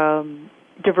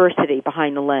diversity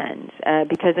behind the lens,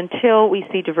 because until we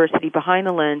see diversity behind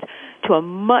the lens to a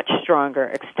much stronger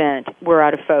extent, we're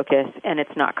out of focus, and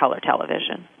it's not color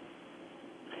television.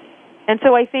 And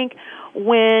so I think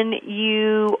when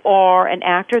you are an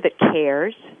actor that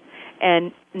cares,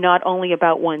 and not only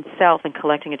about oneself and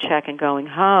collecting a check and going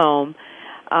home,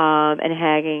 and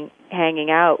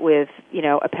hanging out with,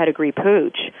 a pedigree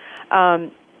pooch,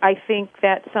 I think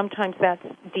that sometimes that's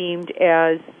deemed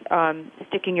as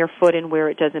sticking your foot in where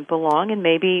it doesn't belong, and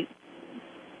maybe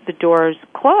the door's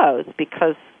closed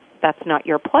because that's not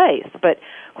your place. But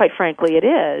quite frankly, it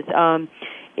is.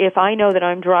 If I know that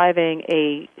I'm driving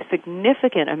a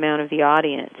significant amount of the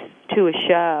audience to a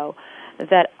show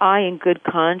that I, in good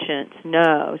conscience,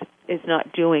 know is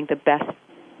not doing the best,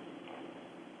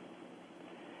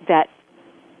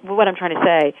 what I'm trying to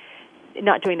say,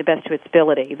 not doing the best to its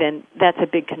ability, then that's a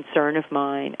big concern of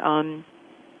mine.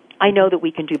 I know that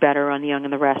we can do better on The Young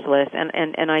and the Restless,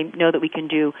 and I know that we can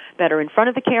do better in front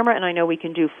of the camera, and I know we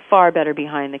can do far better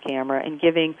behind the camera, and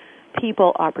giving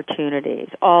people opportunities,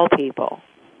 all people.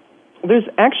 There's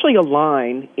actually a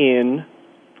line in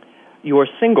your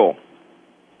single,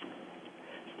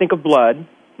 Think of Blood,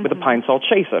 with a Pine Sol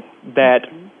Chaser, that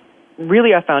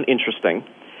really I found interesting.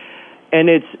 And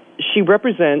she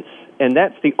represents, and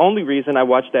that's the only reason I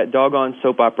watched that doggone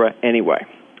soap opera anyway.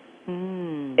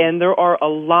 And there are a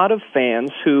lot of fans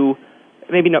who,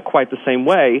 maybe not quite the same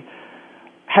way,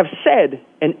 have said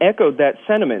and echoed that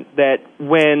sentiment that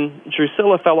when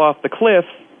Drucilla fell off the cliff,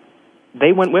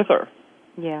 they went with her.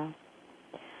 Yeah.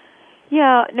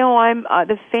 Yeah, no,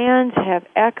 the fans have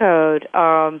echoed,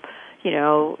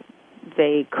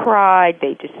 they cried,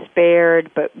 they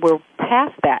despaired, but we're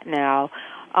past that now,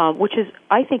 which is,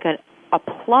 I think, a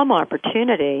plum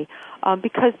opportunity,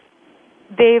 because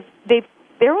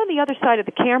they're on the other side of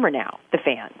the camera now, the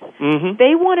fans. Mm-hmm.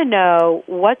 They want to know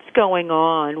what's going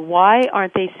on. Why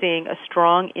aren't they seeing a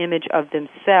strong image of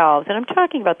themselves? And I'm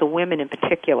talking about the women in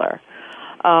particular.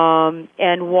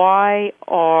 And why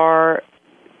are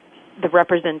the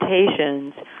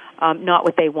representations not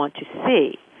what they want to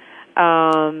see?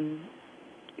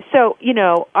 So,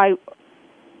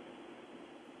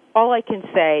 all I can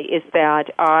say is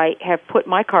that I have put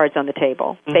my cards on the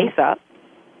table, face up,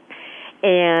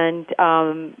 and,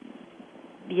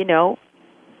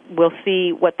 we'll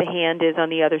see what the hand is on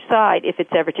the other side if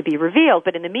it's ever to be revealed.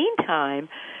 But in the meantime,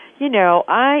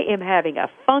 I am having a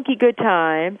funky good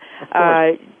time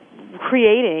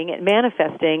creating and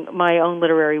manifesting my own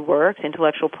literary works,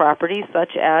 intellectual properties,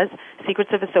 such as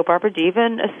Secrets of a Soap Opera Diva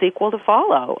and a sequel to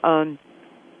follow.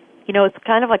 It's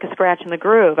kind of like a scratch in the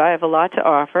groove. I have a lot to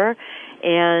offer,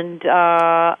 and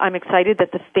I'm excited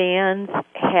that the fans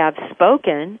have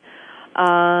spoken.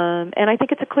 And I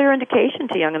think it's a clear indication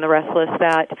to Young and the Restless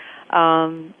that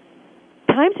times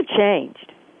have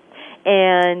changed.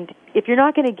 And if you're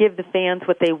not going to give the fans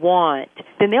what they want,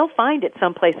 then they'll find it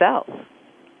someplace else.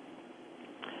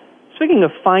 Speaking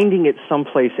of finding it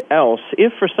someplace else,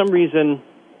 if for some reason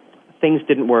things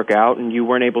didn't work out and you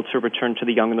weren't able to return to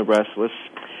The Young and the Restless,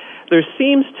 there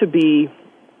seems to be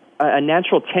a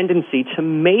natural tendency to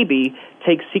maybe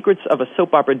take Secrets of a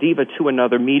Soap Opera Diva to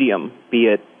another medium, be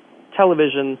it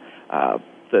television,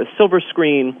 the silver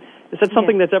screen. Is that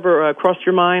something that's ever crossed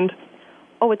your mind?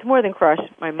 Oh, it's more than crossed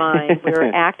my mind.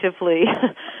 We're actively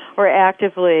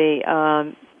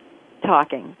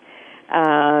talking.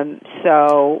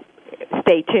 So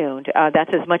stay tuned.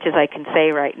 That's as much as I can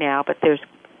say right now. But there's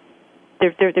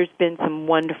been some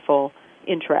wonderful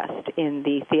interest in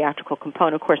the theatrical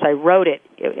component. Of course, I wrote it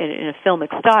in a filmic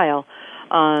style,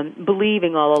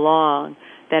 believing all along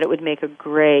that it would make a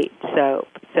great soap.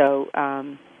 So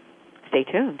stay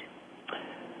tuned.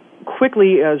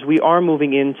 Quickly, as we are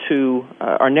moving into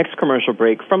our next commercial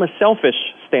break, from a selfish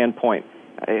standpoint,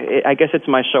 I guess it's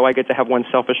my show. I get to have one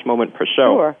selfish moment per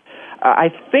show. Sure. I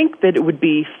think that it would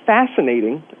be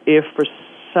fascinating if for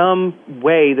some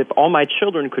way that all my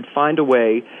children could find a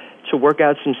way to work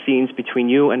out some scenes between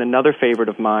you and another favorite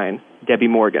of mine, Debbie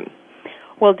Morgan.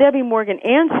 Well, Debbie Morgan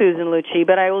and Susan Lucci,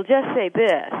 but I will just say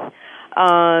this.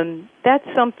 That's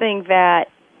something that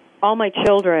all my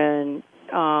children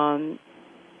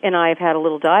and I have had a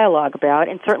little dialogue about,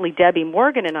 and certainly Debbie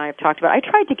Morgan and I have talked about. I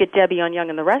tried to get Debbie on Young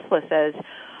and the Restless as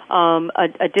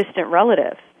a distant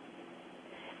relative.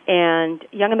 And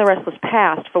Young and the Restless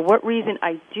passed. For what reason,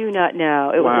 I do not know.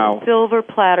 It was a silver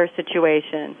platter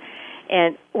situation,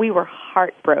 and we were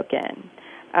heartbroken.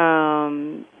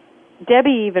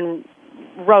 Debbie even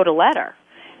wrote a letter,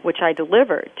 which I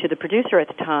delivered to the producer at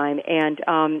the time, and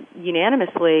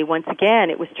unanimously, once again,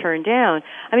 it was turned down.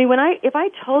 I mean, if I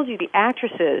told you the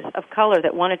actresses of color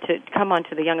that wanted to come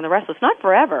onto the Young and the Restless, not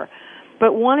forever,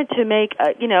 but wanted to make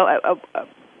a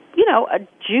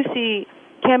juicy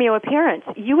cameo appearance,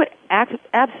 you would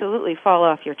absolutely fall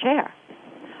off your chair.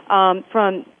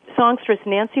 From songstress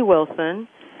Nancy Wilson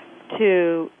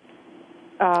to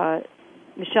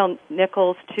Michelle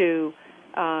Nichols to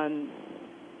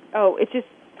it's just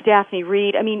Daphne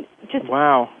Reed. I mean, just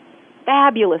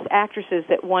fabulous actresses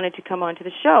that wanted to come onto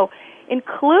the show,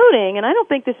 including, and I don't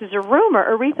think this is a rumor,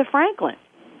 Aretha Franklin.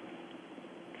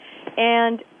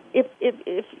 And if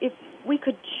we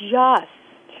could just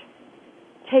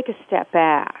take a step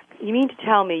back, you mean to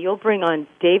tell me you'll bring on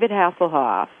David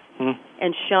Hasselhoff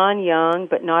and Sean Young,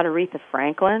 but not Aretha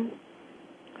Franklin?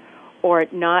 Or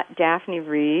not Daphne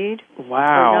Reed? Or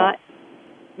not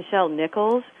Michelle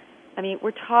Nichols? I mean,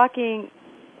 we're talking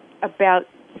about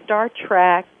Star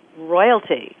Trek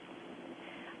royalty.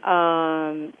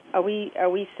 Are we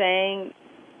saying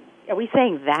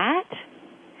that?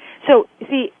 So,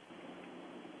 see,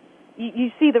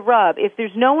 you see the rub. If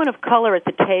there's no one of color at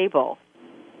the table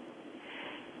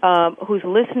who's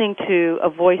listening to a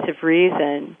voice of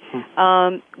reason,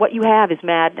 what you have is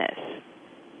madness.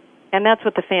 And that's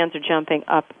what the fans are jumping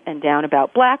up and down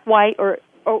about. Black, white, or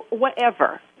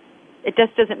whatever. It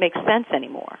just doesn't make sense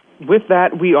anymore. With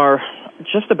that, we are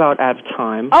just about out of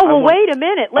time. Oh, well, wait a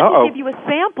minute. Let me give you a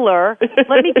sampler.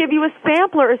 Let me give you a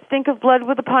sampler of Stink of Blood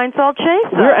with a Pine Salt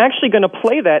Chaser. We're actually going to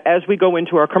play that as we go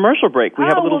into our commercial break. We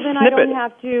have a little then snippet. I don't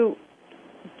have to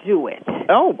do it.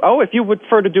 Oh, if you would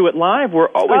prefer to do it live, we're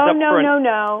always up for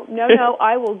No. No,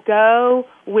 I will go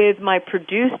with my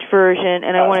produced version,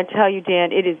 and I want to tell you,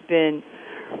 Dan, it has been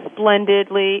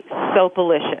splendidly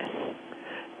soapalicious.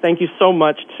 Thank you so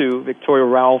much to Victoria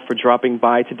Rowell for dropping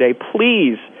by today.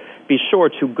 Please be sure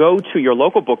to go to your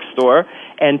local bookstore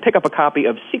and pick up a copy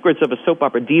of Secrets of a Soap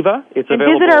Opera Diva. It's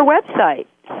available. And visit our website,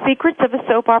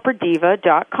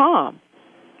 secretsofasoapopera.com.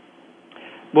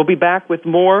 We'll be back with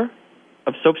more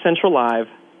of Soap Central Live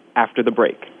after the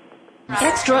break.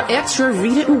 Extra, extra,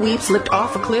 read it and weep, slipped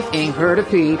off a cliff, ain't heard a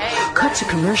peep. Cut to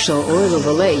commercial, oil of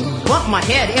valet, bump my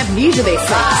head, amnesia they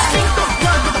say. Stink of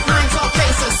blood with a pine salt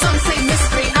chaser, some say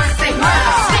mystery, I say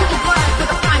murder. Stink of blood with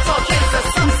a pine salt chaser,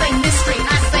 some say mystery,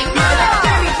 I say murder.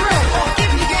 Give me Drew, or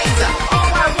give me Gazer,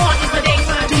 all I want is my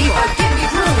daytime diva. Give me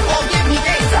Drew, or give me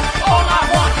Gazer, all I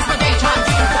want is my daytime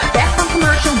diva. Back from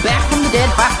commercial, back from the dead,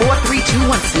 5, 4, 3, 2,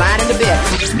 1, slide into bed.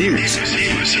 News,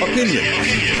 opinion.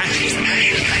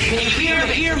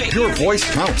 Your voice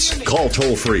counts. Call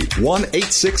toll-free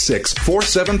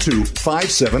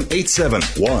 1-866-472-5787.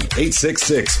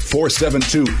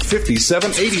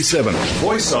 1-866-472-5787.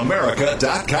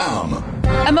 VoiceAmerica.com.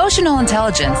 Emotional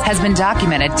intelligence has been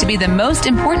documented to be the most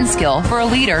important skill for a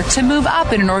leader to move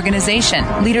up in an organization.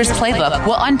 Leader's Playbook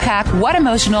will unpack what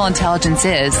emotional intelligence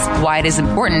is, why it is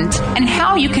important, and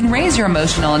how you can raise your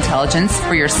emotional intelligence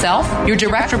for yourself, your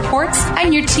direct reports,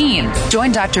 and your team.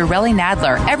 Join Dr. Relly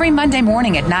Nadler every Monday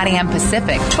morning at 9 a.m.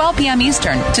 Pacific, 12 p.m.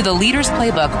 Eastern to the Leader's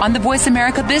Playbook on the Voice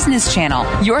America Business Channel.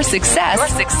 Your success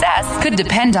could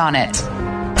depend on it.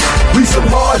 We some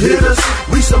hard hitters.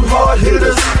 We some hard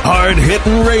hitters. Hard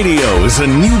Hittin' Radio is a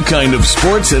new kind of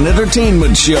sports and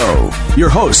entertainment show. Your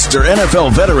hosts are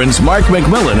NFL veterans Mark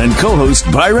McMillan and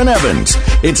co-host Byron Evans.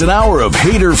 It's an hour of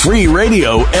hater-free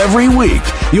radio every week.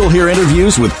 You'll hear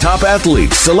interviews with top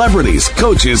athletes, celebrities,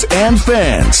 coaches, and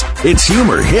fans. It's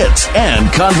humor, hits,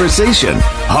 and conversation.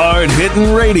 Hard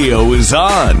Hittin' Radio is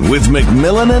on with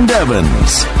McMillan and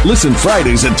Evans. Listen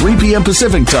Fridays at 3 p.m.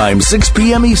 Pacific Time, 6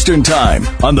 p.m. Eastern Time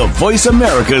on the Voice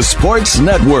America Sports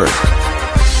Network.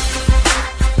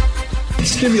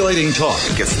 Stimulating talk.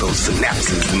 It gets those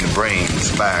synapses in the brain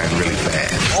firing really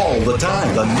fast. All the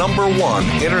time. The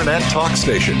 #1 internet talk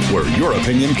station where your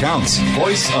opinion counts.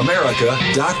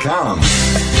 VoiceAmerica.com.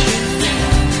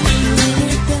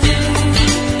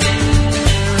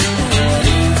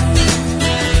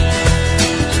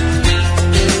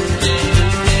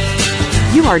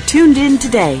 You are tuned in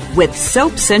today with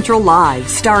Soap Central Live,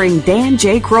 starring Dan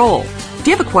J. Kroll. Do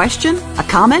you have a question, a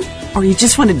comment, or you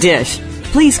just want to dish?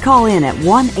 Please call in at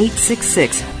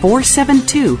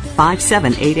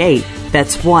 1-866-472-5788.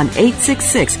 That's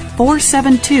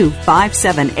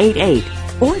 1-866-472-5788.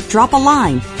 Or drop a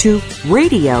line to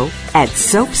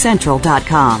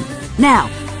radio@soapcentral.com. Now,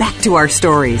 back to our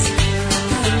stories.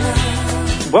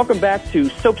 Welcome back to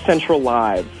Soap Central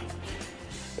Live.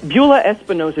 Beulah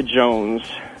Espinosa-Jones.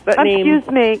 Excuse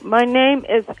me, my name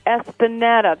is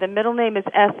Espineta. The middle name is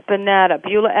Espineta.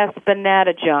 Beulah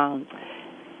Espineta-Jones.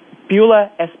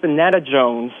 Beulah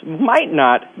Espineta-Jones might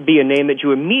not be a name that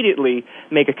you immediately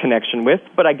make a connection with,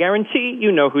 but I guarantee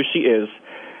you know who she is.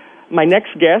 My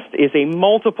next guest is a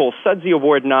multiple Sudsy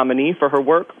Award nominee for her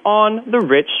work on The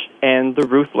Rich and the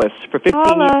Ruthless. For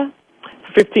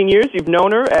 15 years, you've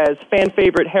known her as fan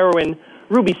favorite heroine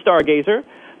Ruby Stargazer,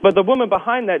 but the woman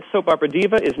behind that soap opera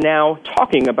diva is now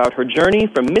talking about her journey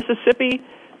from Mississippi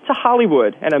to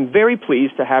Hollywood, and I'm very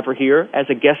pleased to have her here as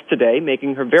a guest today,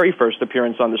 making her very first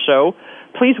appearance on the show.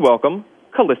 Please welcome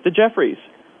Callista Jeffries.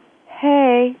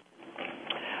 Hey.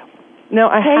 Now,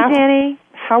 Danny.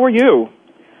 How are you?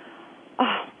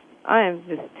 Oh, I am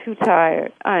just too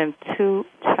tired. I am too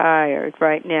tired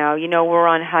right now. You know, we're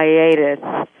on hiatus.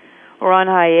 We're on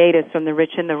hiatus from The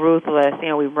Rich and the Ruthless. You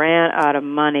know, we ran out of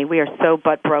money. We are so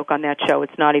butt broke on that show,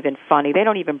 it's not even funny. They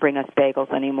don't even bring us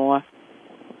bagels anymore.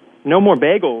 No more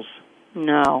bagels?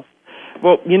 No.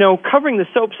 Well, you know, covering the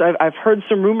soaps, I've heard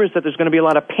some rumors that there's going to be a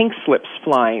lot of pink slips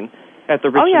flying at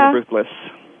The Rich and the Ruthless.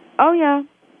 Oh, yeah,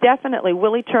 definitely.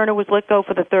 Willie Turner was let go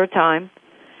for the third time.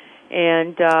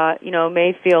 And, you know,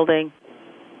 Mae Fielding,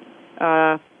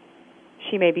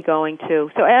 she may be going too.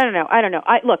 So I don't know.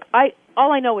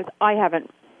 All I know is I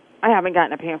haven't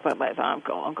gotten a pamphlet, but I'm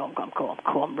cool.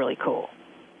 I'm really cool.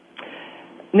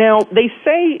 Now, they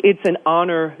say it's an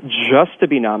honor just to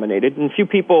be nominated, and few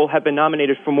people have been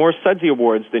nominated for more Sudsy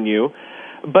Awards than you,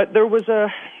 but there was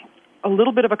a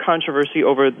little bit of a controversy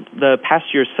over the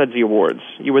past year's Sudsy Awards.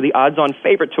 You were the odds-on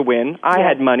favorite to win. I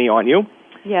had money on you.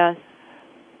 Yes.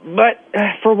 But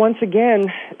for once again...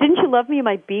 Didn't you love me in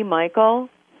my B. Michael?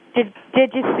 Did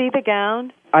you see the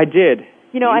gown? I did.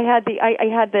 You know, I had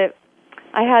it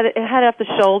off the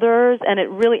shoulders, and it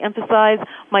really emphasized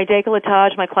my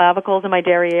décolletage, my clavicles, and my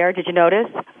derriere. Did you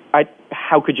notice?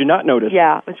 How could you not notice?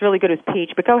 Yeah, it was really good. It was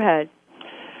peach, but go ahead.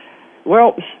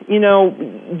 Well, you know,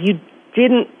 you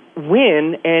didn't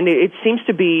win, and it seems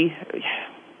to be...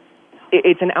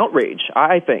 It's an outrage,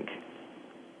 I think.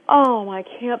 Oh, I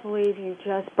can't believe you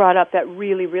just brought up that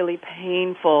really, really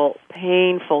painful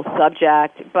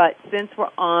subject. But since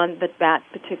we're on that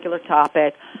particular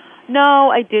topic, no,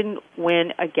 I didn't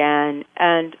win again.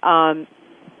 And,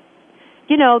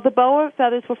 you know, the boa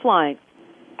feathers were flying,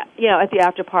 you know, at the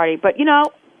after party. But, you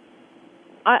know,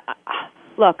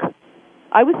 look,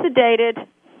 I was sedated.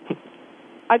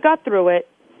 I got through it.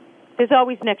 There's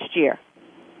always next year,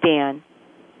 Dan.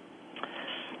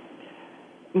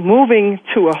 Moving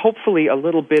to hopefully a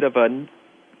little bit of an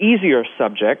easier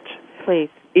subject. Please.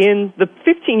 In the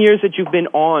 15 years that you've been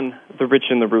on The Rich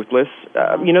and the Ruthless,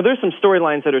 you know, there's some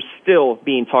storylines that are still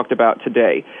being talked about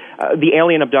today. The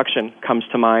alien abduction comes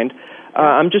to mind.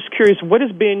 I'm just curious, what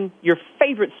has been your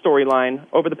favorite storyline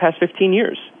over the past 15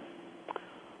 years?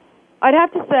 I'd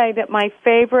have to say that my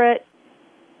favorite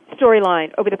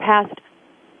storyline over the past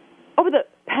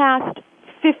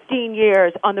 15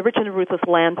 years on The Rich and the Ruthless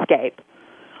landscape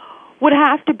would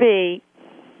have to be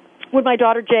when my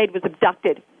daughter Jade was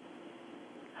abducted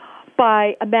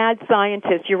by a mad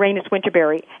scientist, Uranus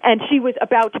Winterberry, and she was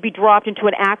about to be dropped into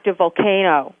an active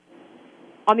volcano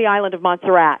on the island of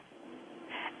Montserrat.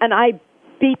 And I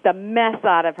beat the mess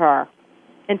out of her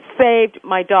and saved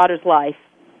my daughter's life.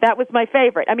 That was my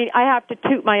favorite. I mean, I have to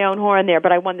toot my own horn there,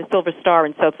 but I won the Silver Star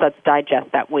in Soap Suds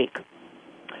Digest that week.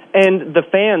 And the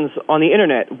fans on the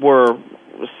Internet were...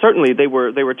 Certainly, they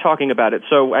were talking about it.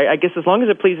 So I guess as long as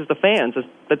it pleases the fans,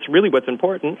 that's really what's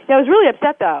important. Yeah, I was really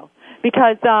upset, though,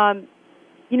 because,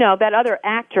 you know, that other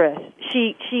actress,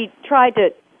 she tried to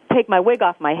take my wig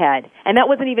off my head, and that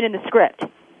wasn't even in the script.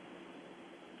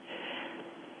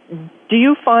 Do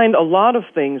you find a lot of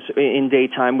things in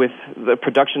daytime with the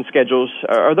production schedules?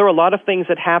 Are there a lot of things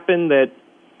that happen that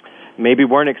maybe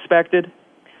weren't expected?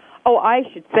 Oh, I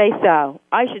should say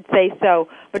so.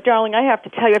 But darling, I have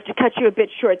to tell you, I have to cut you a bit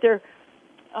short. You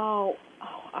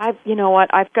know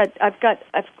what? I've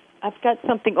got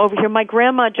something over here. My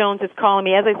Grandma Jones is calling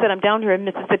me. As I said, I'm down here in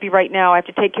Mississippi right now. I have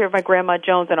to take care of my Grandma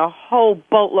Jones and a whole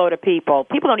boatload of people.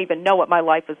 People don't even know what my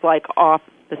life is like off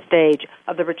the stage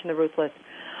of The Rich and the Ruthless.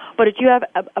 But if you have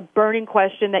a burning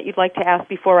question that you'd like to ask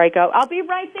before I go, I'll be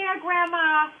right there,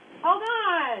 Grandma. Hold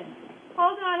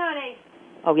on, honey.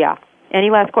 Oh, yeah. Any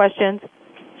last questions?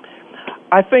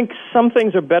 I think some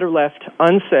things are better left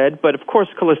unsaid, but of course,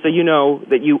 Callista, you know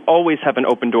that you always have an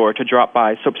open door to drop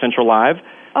by Soap Central Live.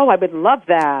 Oh, I would love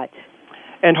that.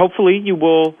 And hopefully you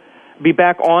will be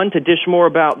back on to dish more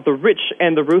about The Rich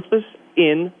and the Ruthless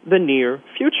in the near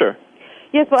future.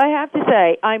 Yes, well, I have to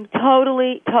say, I'm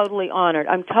totally honored.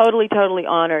 I'm totally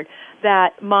honored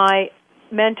that my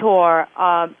mentor,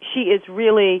 she is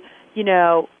really,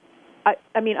 I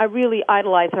really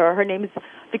idolize her. Her name is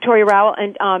Victoria Rowell,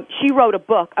 and she wrote a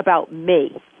book about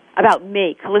me,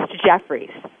 Callista Jeffries.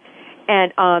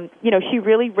 And, she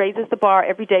really raises the bar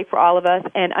every day for all of us.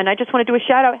 And I just want to do a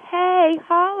shout-out. Hey,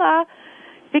 holla,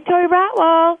 Victoria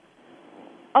Rowell,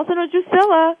 also known as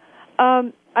Drucilla.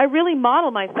 I really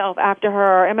model myself after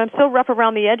her, and I'm still rough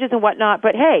around the edges and whatnot.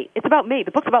 But, hey, it's about me.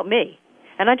 The book's about me.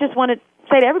 And I just want to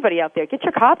say to everybody out there, get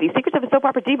your copy, Secrets of a Soap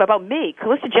Opera Diva, about me,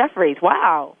 Callista Jeffries.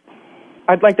 Wow.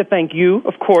 I'd like to thank you,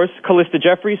 of course, Callista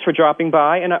Jeffries, for dropping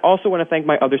by, and I also want to thank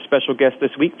my other special guest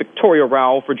this week, Victoria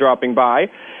Rowell, for dropping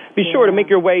by. Be sure to make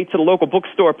your way to the local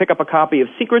bookstore, pick up a copy of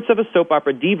Secrets of a Soap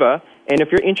Opera Diva, and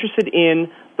if you're interested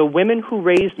in The Women Who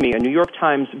Raised Me, a New York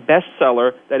Times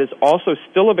bestseller that is also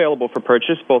still available for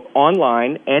purchase both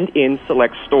online and in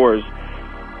select stores.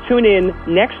 Tune in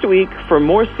next week for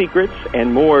more secrets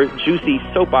and more juicy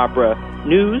soap opera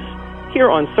news here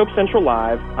on Soap Central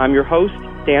Live. I'm your host,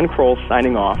 Dan Kroll,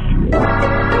 signing off.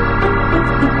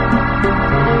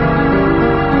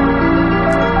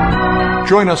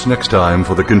 Join us next time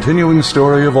for the continuing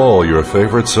story of all your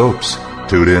favorite soaps.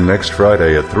 Tune in next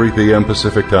Friday at 3 p.m.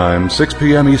 Pacific Time, 6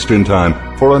 p.m. Eastern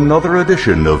Time for another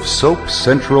edition of Soap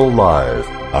Central Live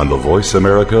on the Voice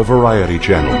America Variety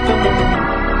Channel.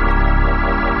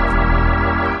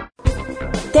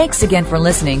 Thanks again for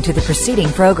listening to the preceding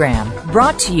program,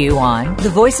 brought to you on the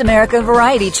Voice America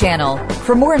Variety Channel.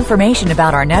 For more information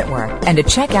about our network and to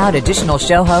check out additional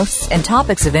show hosts and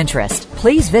topics of interest,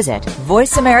 please visit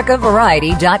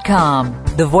VoiceAmericaVariety.com.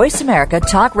 The Voice America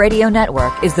Talk Radio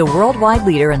Network is the worldwide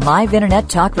leader in live Internet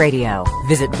talk radio.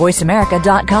 Visit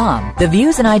VoiceAmerica.com. The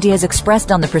views and ideas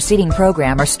expressed on the preceding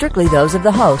program are strictly those of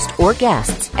the host or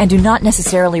guests and do not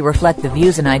necessarily reflect the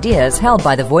views and ideas held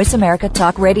by the Voice America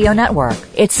Talk Radio Network,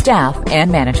 its staff, and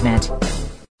management.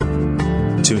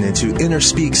 Tune into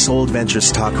Interspeak Soul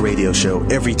Adventures Talk Radio Show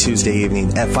every Tuesday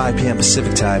evening at 5 p.m.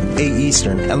 Pacific Time, 8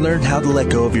 Eastern, and learn how to let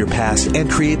go of your past and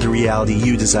create the reality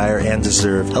you desire and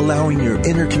deserve, allowing your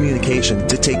inner communication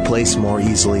to take place more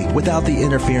easily without the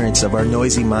interference of our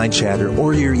noisy mind chatter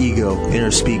or your ego.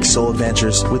 Interspeak Soul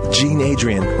Adventures with Gene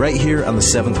Adrian, right here on the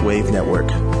Seventh Wave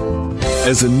Network.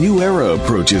 As a new era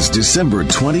approaches December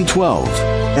 2012,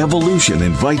 Evolution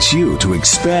invites you to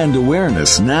expand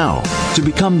awareness now to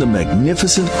become the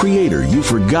magnificent creator you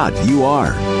forgot you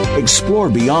are. Explore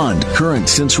beyond current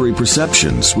sensory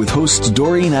perceptions with host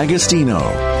Doreen Agostino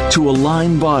to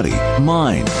align body,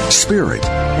 mind, spirit,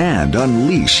 and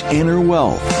unleash inner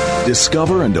wealth.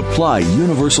 Discover and apply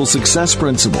universal success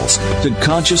principles to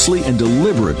consciously and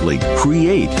deliberately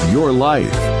create your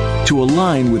life. To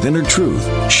align with inner truth,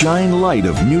 shine light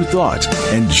of new thought,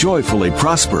 and joyfully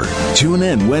prosper. Tune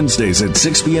in Wednesdays at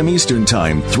 6 p.m. Eastern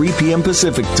Time, 3 p.m.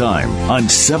 Pacific Time on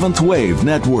Seventh Wave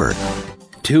Network.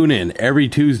 Tune in every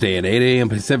Tuesday at 8 a.m.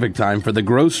 Pacific Time for The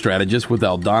Growth Strategist with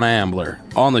Aldana Ambler.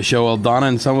 On the show, Aldana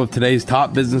and some of today's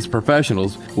top business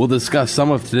professionals will discuss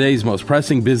some of today's most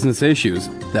pressing business issues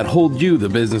that hold you, the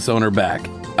business owner, back.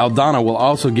 Aldana will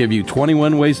also give you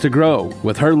 21 ways to grow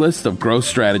with her list of growth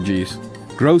strategies.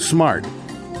 Grow smart,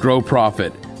 grow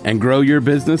profit, and grow your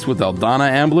business with Aldana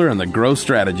Ambler and the Growth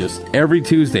Strategist every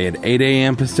Tuesday at 8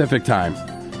 a.m. Pacific Time,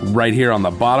 right here on the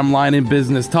Bottom Line in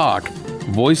Business Talk,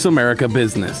 Voice America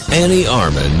Business. Annie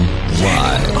Arman,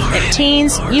 live.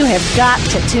 Teens, you have got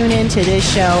to tune into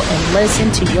this show and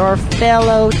listen to your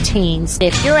fellow teens.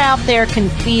 If you're out there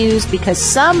confused because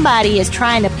somebody is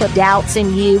trying to put doubts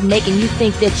in you, making you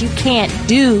think that you can't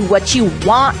do what you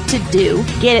want to do,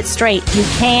 get it straight. You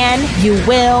can, you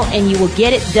will, and you will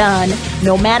get it done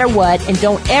no matter what. And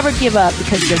don't ever give up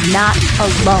because you're not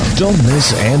alone. Don't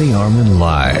miss Annie Arman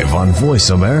live on Voice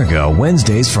America,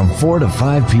 Wednesdays from 4 to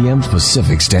 5 p.m.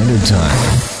 Pacific Standard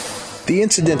Time. The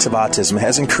incidence of autism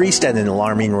has increased at an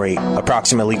alarming rate.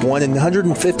 Approximately 1 in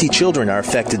 150 children are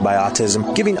affected by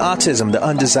autism, giving autism the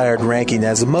undesired ranking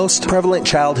as the most prevalent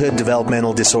childhood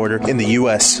developmental disorder in the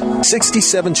U.S.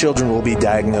 67 children will be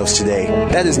diagnosed today.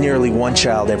 That is nearly one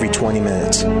child every 20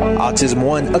 minutes. Autism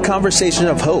One, a conversation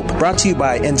of hope, brought to you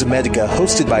by Enzymedica,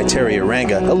 hosted by Terry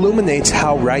Aranga, illuminates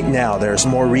how right now there is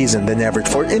more reason than ever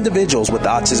for individuals with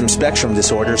autism spectrum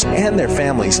disorders and their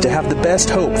families to have the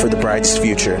best hope for the brightest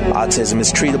future. Autism autism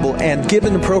is treatable and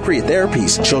given appropriate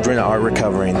therapies, children are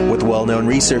recovering. With well-known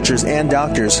researchers and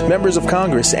doctors, members of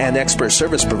Congress, and expert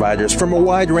service providers from a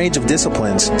wide range of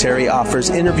disciplines, Terry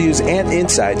offers interviews and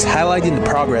insights highlighting the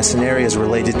progress in areas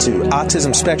related to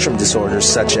autism spectrum disorders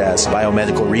such as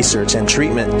biomedical research and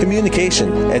treatment,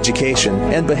 communication, education,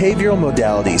 and behavioral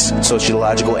modalities,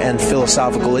 sociological and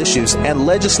philosophical issues, and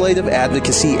legislative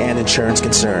advocacy and insurance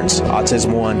concerns.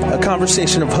 Autism One, a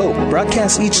conversation of hope,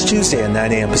 broadcasts each Tuesday at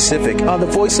 9 a.m. Pacific on the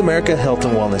Voice America Health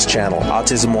and Wellness channel.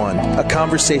 Autism One, a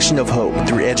conversation of hope.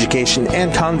 Through education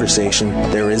and conversation,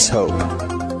 there is hope.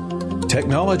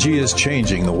 Technology is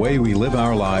changing the way we live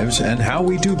our lives and how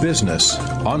we do business.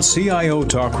 On CIO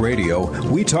Talk Radio,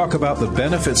 we talk about the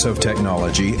benefits of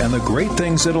technology and the great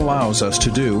things it allows us to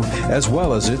do, as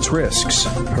well as its risks.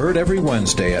 Heard every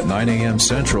Wednesday at 9 a.m.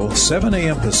 Central, 7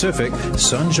 a.m. Pacific,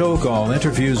 Sanjo Gall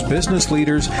interviews business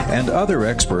leaders and other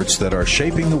experts that are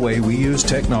shaping the way we use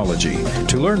technology.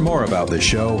 To learn more about the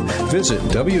show, visit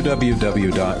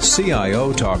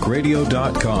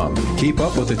www.ciotalkradio.com. Keep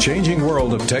up with the changing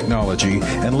world of technology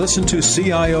and listen to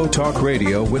CIO Talk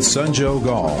Radio with Sanjo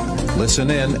Gall.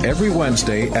 Listen in every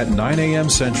Wednesday at 9 a.m.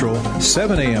 Central,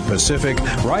 7 a.m. Pacific,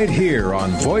 right here on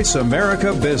Voice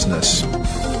America Business.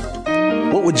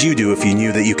 What would you do if you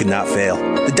knew that you could not fail?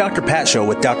 The Dr. Pat Show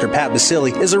with Dr. Pat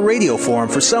Basile is a radio forum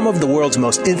for some of the world's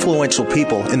most influential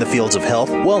people in the fields of health,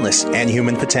 wellness, and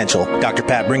human potential. Dr.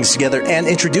 Pat brings together and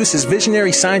introduces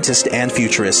visionary scientists and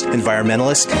futurists,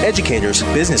 environmentalists, educators,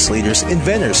 business leaders,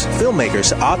 inventors,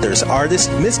 filmmakers, authors, artists,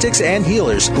 mystics, and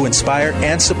healers who inspire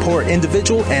and support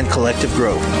individual and collective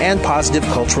growth and positive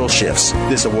cultural shifts.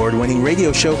 This award-winning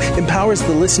radio show empowers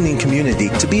the listening community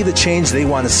to be the change they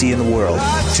want to see in the world.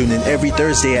 Tune in every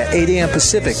Thursday at 8 a.m.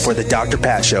 Pacific for the Dr.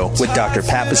 Pat Show with Dr.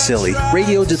 Pat Basile,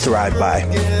 radio to thrive by.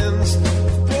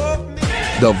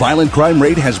 The violent crime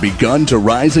rate has begun to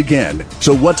rise again.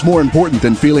 So what's more important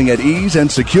than feeling at ease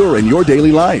and secure in your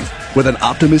daily life? With an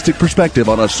optimistic perspective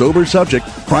on a sober subject,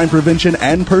 crime prevention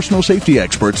and personal safety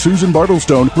expert Susan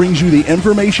Bartlestone brings you the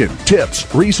information,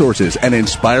 tips, resources, and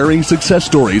inspiring success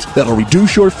stories that'll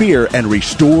reduce your fear and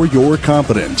restore your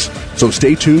confidence. So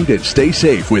stay tuned and stay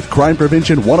safe with Crime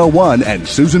Prevention 101 and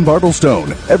Susan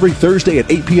Bartlestone every Thursday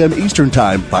at 8 p.m. Eastern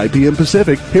Time, 5 p.m.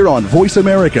 Pacific, here on Voice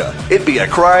America. It'd be a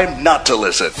crime not to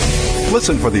listen.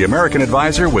 Listen for The American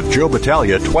Advisor with Joe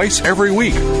Battaglia twice every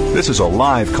week. This is a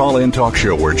live call-in talk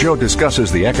show where Joe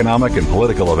discusses the economic and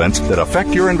political events that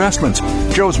affect your investments.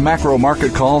 Joe's macro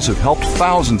market calls have helped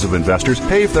thousands of investors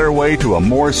pave their way to a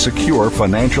more secure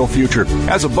financial future.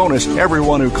 As a bonus,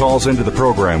 everyone who calls into the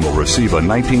program will receive a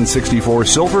 1964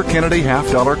 silver Kennedy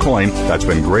half-dollar coin that's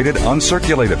been graded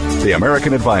uncirculated. The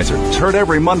American Advisor is heard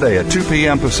every Monday at 2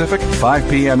 p.m. Pacific, 5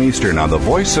 p.m. Eastern on the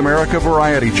Voice America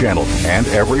Variety Channel, and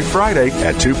every Friday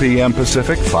at 2 p.m.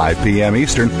 Pacific, 5 p.m.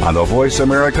 Eastern on the Voice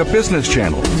America Business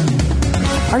Channel.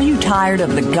 Are you tired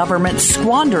of the government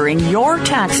squandering your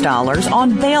tax dollars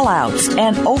on bailouts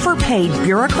and overpaid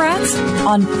bureaucrats?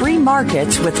 On Free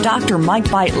Markets with Dr. Mike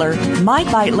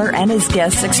Beitler and his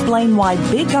guests explain why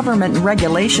big government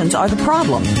regulations are the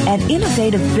problem and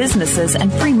innovative businesses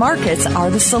and free markets are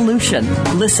the solution.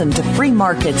 Listen to Free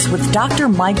Markets with Dr.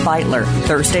 Mike Beitler,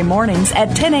 Thursday mornings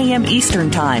at 10 a.m.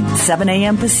 Eastern Time, 7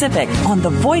 a.m. Pacific on the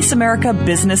Voice America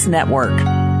Business Network.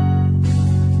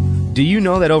 Do you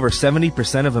know that over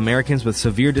 70% of Americans with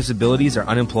severe disabilities are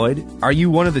unemployed? Are you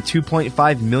one of the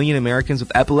 2.5 million Americans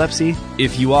with epilepsy?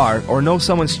 If you are, or know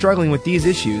someone struggling with these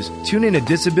issues, tune in to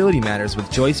Disability Matters with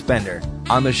Joyce Bender.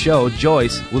 On the show,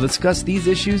 Joyce will discuss these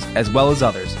issues as well as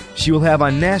others. She will have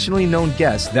on nationally known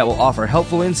guests that will offer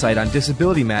helpful insight on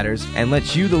disability matters and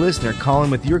let you, the listener, call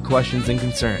in with your questions and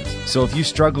concerns. So if you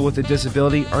struggle with a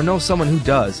disability or know someone who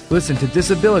does, listen to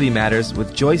Disability Matters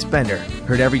with Joyce Bender,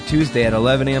 heard every Tuesday at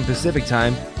 11 a.m. Pacific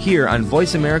Time, here on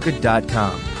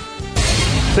VoiceAmerica.com.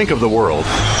 Think of the world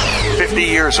 50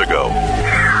 years ago.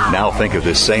 Now think of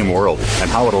this same world and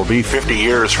how it'll be 50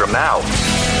 years from now.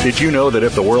 Did you know that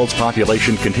if the world's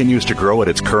population continues to grow at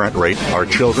its current rate, our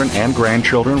children and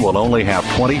grandchildren will only have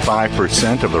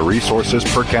 25% of the resources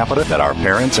per capita that our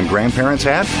parents and grandparents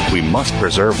had? We must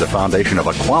preserve the foundation of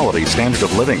a quality standard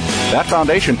of living. That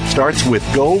foundation starts with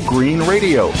Go Green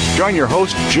Radio. Join your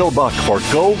host, Jill Buck, for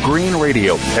Go Green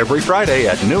Radio every Friday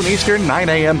at noon Eastern, 9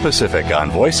 a.m. Pacific on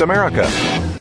Voice America.